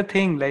that's the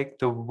thing, like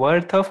the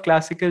worth of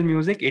classical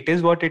music, it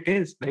is what it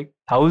is, like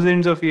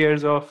thousands of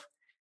years of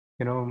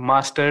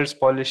masters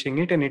polishing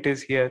it, and it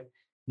is here.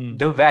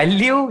 The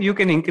value you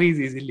can increase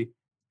easily,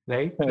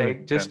 right?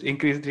 Like just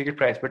increase the ticket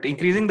price, but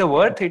increasing the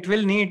worth, it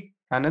will need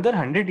another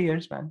 100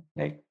 years, man,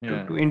 like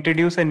to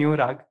introduce a new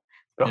rag,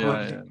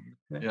 probably.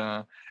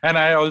 Yeah. And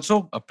I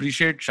also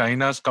appreciate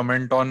Shaina's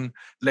comment on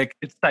like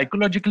it's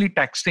psychologically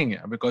taxing,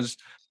 because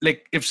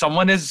like if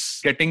someone is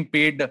getting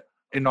paid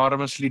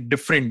enormously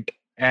different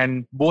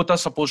and both are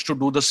supposed to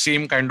do the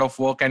same kind of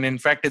work, and in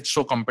fact it's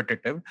so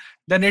competitive,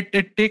 then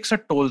it takes a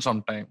toll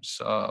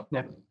sometimes.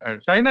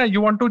 Shaina,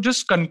 you want to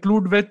just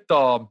conclude with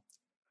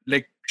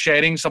like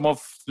sharing some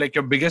of like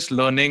your biggest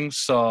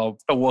learnings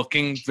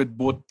working with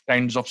both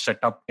kinds of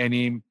setup,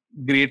 any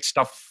great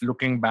stuff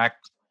looking back?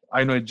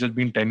 I know it's just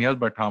been 10 years,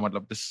 but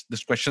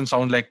this question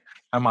sounds like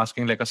I'm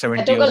asking like a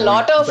 70 I took a years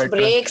lot old of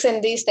veteran. breaks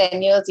in these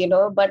 10 years,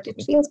 but it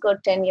feels good.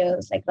 10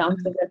 years, like round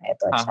figure hai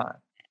to acha.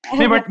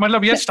 नहीं, but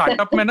मतलब ये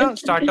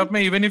startup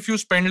में even if you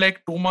spend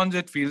like 2 months,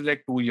 it feels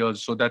like 2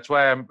 years. So that's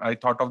why I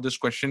thought of this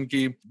question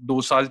कि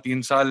 2 साल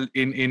 3 साल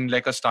in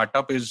like a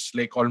startup is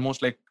like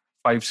almost like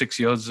 5-6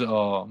 years.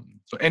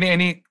 So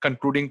any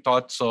concluding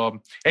thoughts?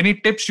 Any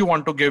tips you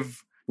want to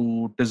give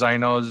to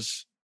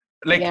designers?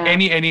 Like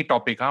any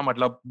topic,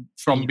 मतलब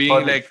from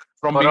being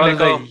for all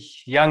the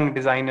young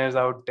designers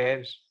out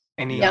there,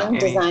 young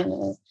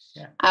designers.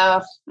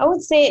 I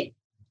would say,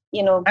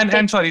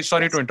 and sorry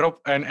to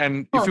interrupt,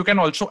 and if you can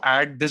also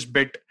add this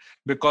bit,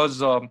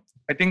 because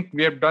I think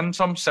we have done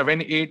some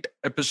 7-8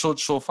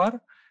 episodes so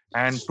far,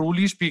 and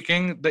truly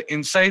speaking, the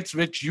insights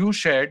which you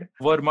shared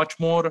were much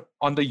more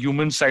on the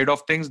human side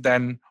of things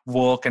than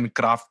work and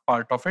craft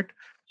part of it.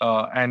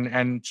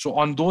 And so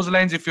on those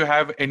lines, if you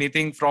have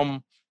anything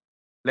from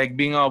like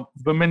being a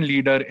women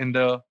leader in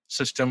the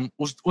system,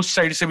 उस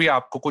side से भी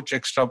आपको कुछ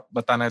extra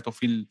बताना है तो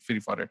feel free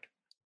for it.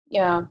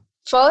 Yeah.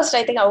 First,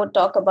 I think I would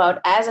talk about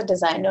as a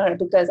designer,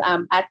 because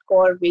at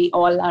core, we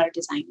all are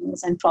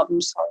designers and problem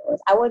solvers.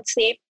 I would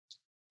say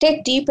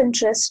take deep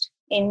interest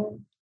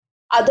in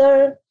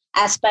other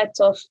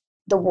aspects of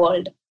the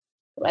world,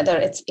 whether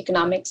it's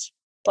economics,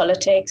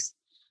 politics,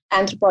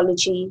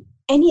 anthropology,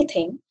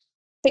 anything.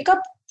 Pick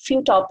up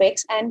few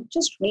topics and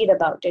just read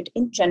about it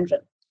in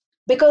general.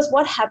 Because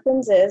what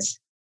happens is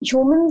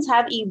humans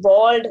have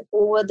evolved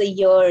over the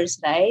years,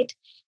 right?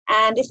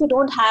 And if you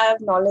don't have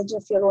knowledge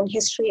of your own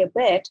history a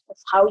bit, of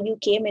how you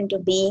came into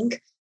being,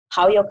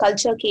 how your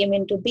culture came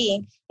into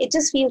being, it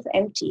just feels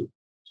empty,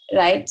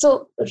 right?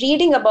 So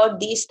reading about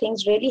these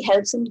things really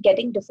helps in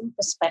getting different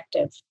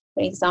perspectives.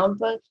 For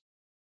example,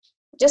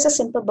 just a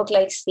simple book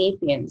like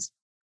Sapiens,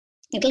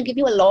 it'll give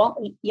you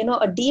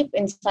a deep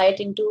insight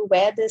into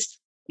where this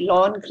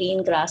lawn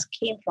green grass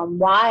came from,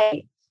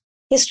 why.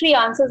 History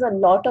answers a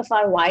lot of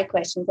our why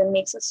questions and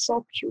makes us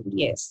so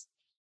curious.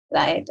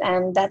 Right.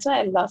 And that's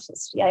why I love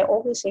history. I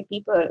always say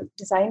people,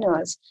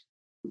 designers,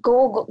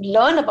 go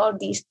learn about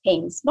these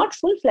things, not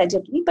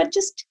full-fledgedly, but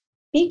just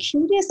be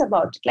curious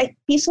about it. Like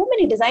so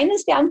many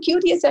designers say, I'm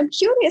curious.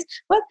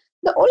 But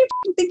the only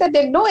thing that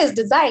they know is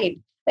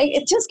design. Like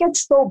it just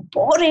gets so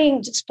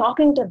boring just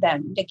talking to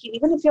them. Like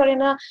even if you're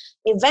in an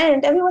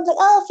event, everyone's like,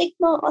 oh,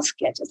 Figma or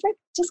Sketch. It's like,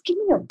 just give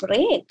me a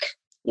break.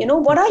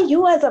 What are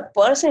you as a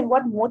person?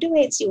 What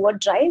motivates you?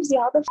 What drives you?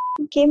 How the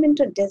f- came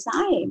into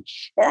design?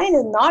 Design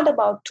is not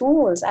about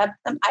tools.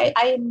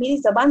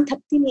 मेरी ज़बान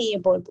थकती नहीं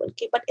है बोल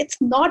के, but it's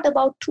not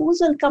about tools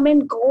will come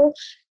and go.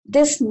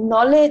 This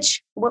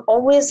knowledge will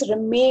always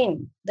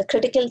remain. The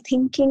critical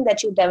thinking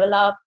that you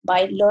develop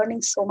by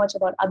learning so much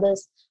about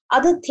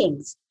other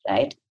things,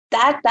 right?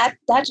 That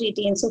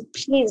retains. So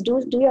please do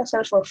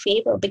yourself a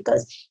favor,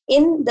 because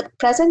in the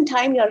present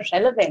time you're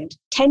relevant.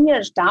 10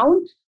 years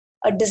down,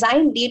 a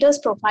design leader's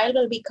profile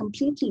will be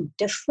completely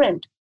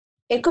different.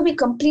 It could be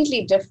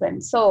completely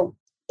different. So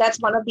that's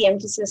one of the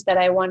emphasis that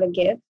I want to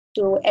give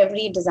to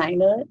every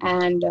designer.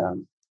 And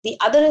the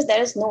other is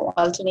there is no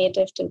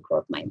alternative to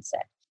growth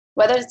mindset.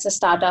 Whether it's a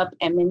startup,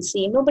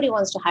 MNC, nobody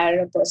wants to hire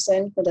a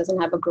person who doesn't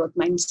have a growth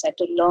mindset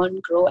to learn,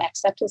 grow,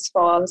 accept his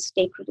faults,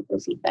 take critical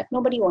feedback.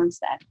 Nobody wants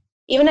that.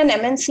 Even an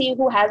MNC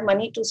who has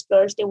money to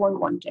splurge, they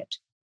won't want it.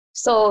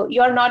 So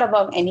you're not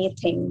above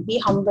anything. Be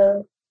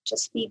humble.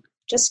 Just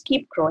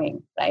keep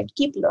growing, right?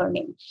 Keep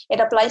learning. It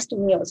applies to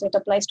me also. It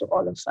applies to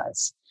all of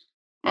us.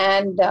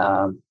 And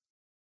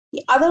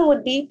the other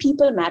would be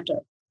people matter.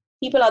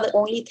 People are the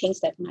only things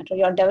that matter.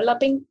 You're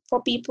developing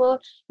for people.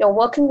 You're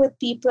working with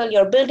people.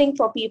 You're building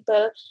for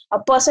people. A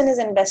person is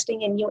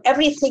investing in you.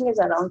 Everything is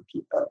around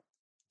people.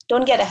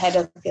 Don't get ahead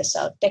of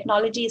yourself.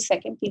 Technology is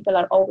second. People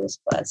are always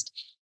first,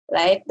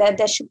 right?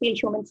 There should be a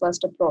human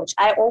first approach.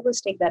 I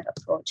always take that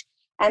approach.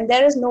 And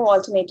there is no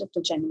alternative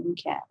to genuine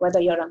care.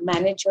 Whether you're a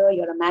manager,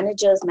 you're a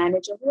manager's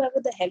manager,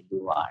 whoever the hell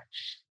you are,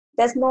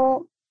 there's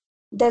no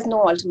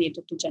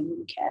alternative to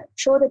genuine care.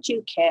 Show that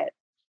you care.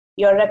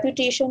 Your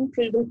reputation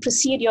will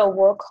precede your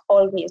work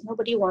always.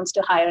 Nobody wants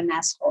to hire an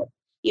asshole.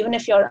 Even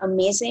if you're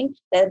amazing,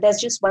 there's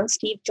just one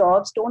Steve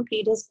Jobs. Don't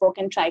read his book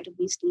and try to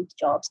be Steve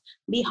Jobs.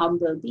 Be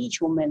humble, be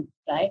human,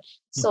 right?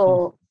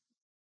 So,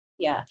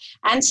 yeah.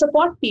 And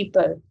support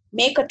people.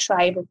 Make a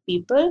tribe of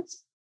people.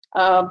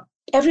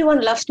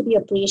 Everyone loves to be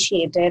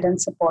appreciated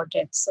and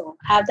supported. So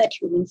have that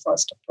human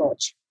first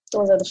approach.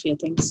 Those are the few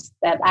things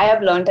that I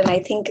have learned. And I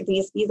think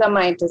these are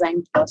my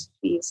design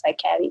philosophies I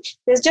carry.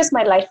 There's just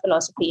my life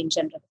philosophy in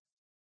general.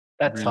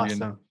 That's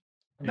Brilliant. awesome.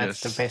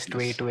 That's the best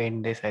way to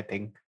end this, I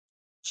think.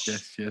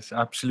 Yes,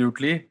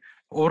 absolutely.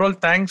 Overall,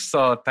 thanks,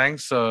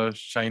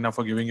 Shaina,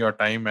 for giving your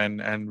time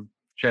and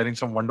sharing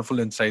some wonderful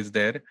insights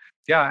there.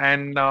 Yeah,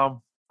 and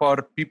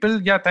for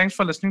people, thanks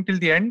for listening till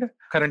the end.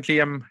 Currently,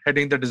 I'm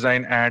heading the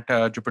design at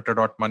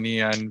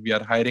Jupiter.money, and we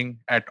are hiring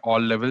at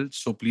all levels.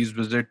 So please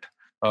visit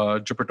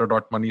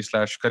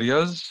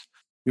Jupiter.money/careers.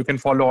 You can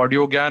follow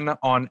AudioGyan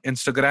on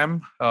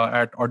Instagram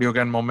at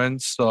AudioGyan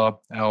Moments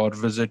or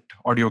visit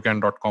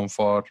audiogan.com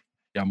for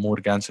more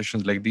GAN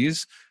sessions like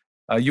these.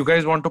 You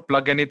guys want to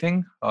plug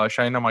anything?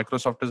 Shaina,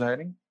 Microsoft is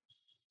hiring?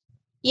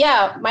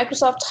 Yeah,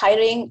 Microsoft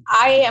hiring.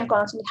 I am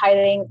constantly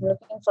hiring,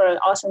 looking for an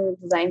awesome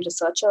design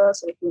researcher.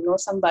 So if you know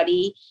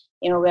somebody,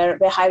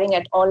 we're hiring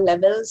at all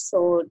levels.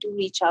 So do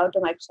reach out to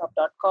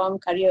Microsoft.com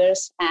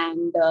careers.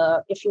 And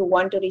if you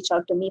want to reach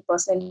out to me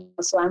personally,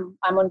 so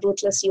I'm on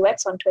Ruthless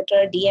UX on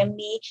Twitter. DM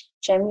me,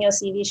 share me your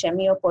CV, share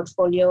me your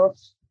portfolio.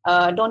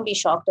 Don't be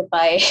shocked if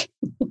I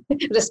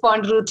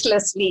respond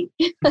ruthlessly.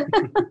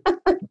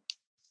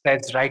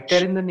 That's right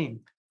there in the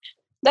name.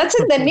 That's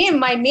in the name.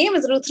 My name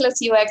is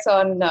Ruthless UX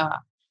on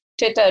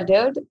Twitter,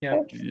 dude.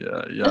 Yeah.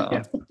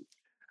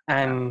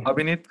 And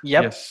Abhinit?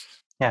 Yep. Yes.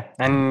 Yeah.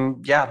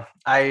 And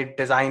I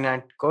design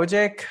at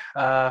Gojek.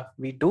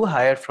 We do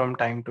hire from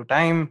time to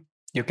time.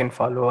 You can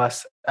follow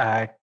us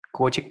at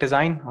Gojek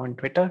Design on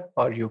Twitter,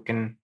 or you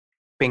can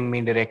ping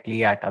me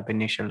directly at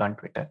Abhinishal on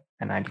Twitter,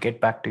 and I'll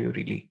get back to you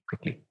really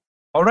quickly.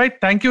 All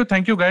right. Thank you,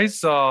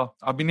 guys.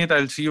 Abhinit,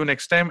 I'll see you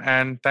next time.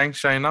 And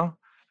thanks, Shaina,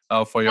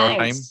 for your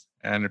time.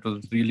 And it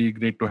was really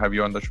great to have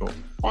you on the show.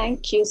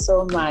 Thank you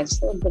so much.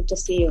 So good to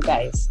see you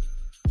guys.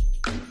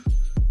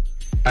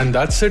 And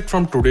that's it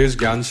from today's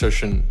GAN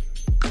session.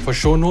 For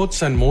show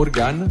notes and more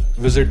GAN,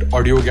 visit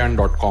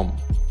audiogan.com.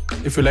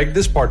 If you like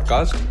this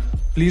podcast,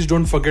 please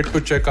don't forget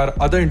to check our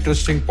other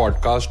interesting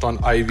podcast on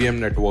IVM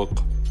Network.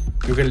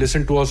 You can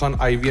listen to us on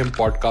IVM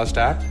Podcast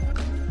app,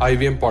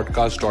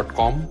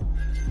 ivmpodcast.com,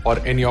 or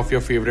any of your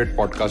favorite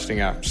podcasting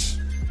apps.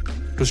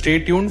 To stay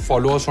tuned,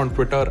 follow us on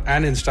Twitter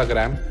and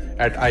Instagram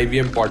at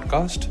IVM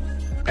Podcast.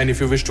 And if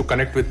you wish to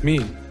connect with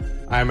me,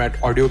 I am at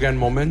AudioGyan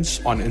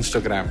Moments on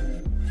Instagram.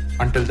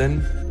 Until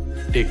then,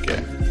 take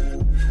care.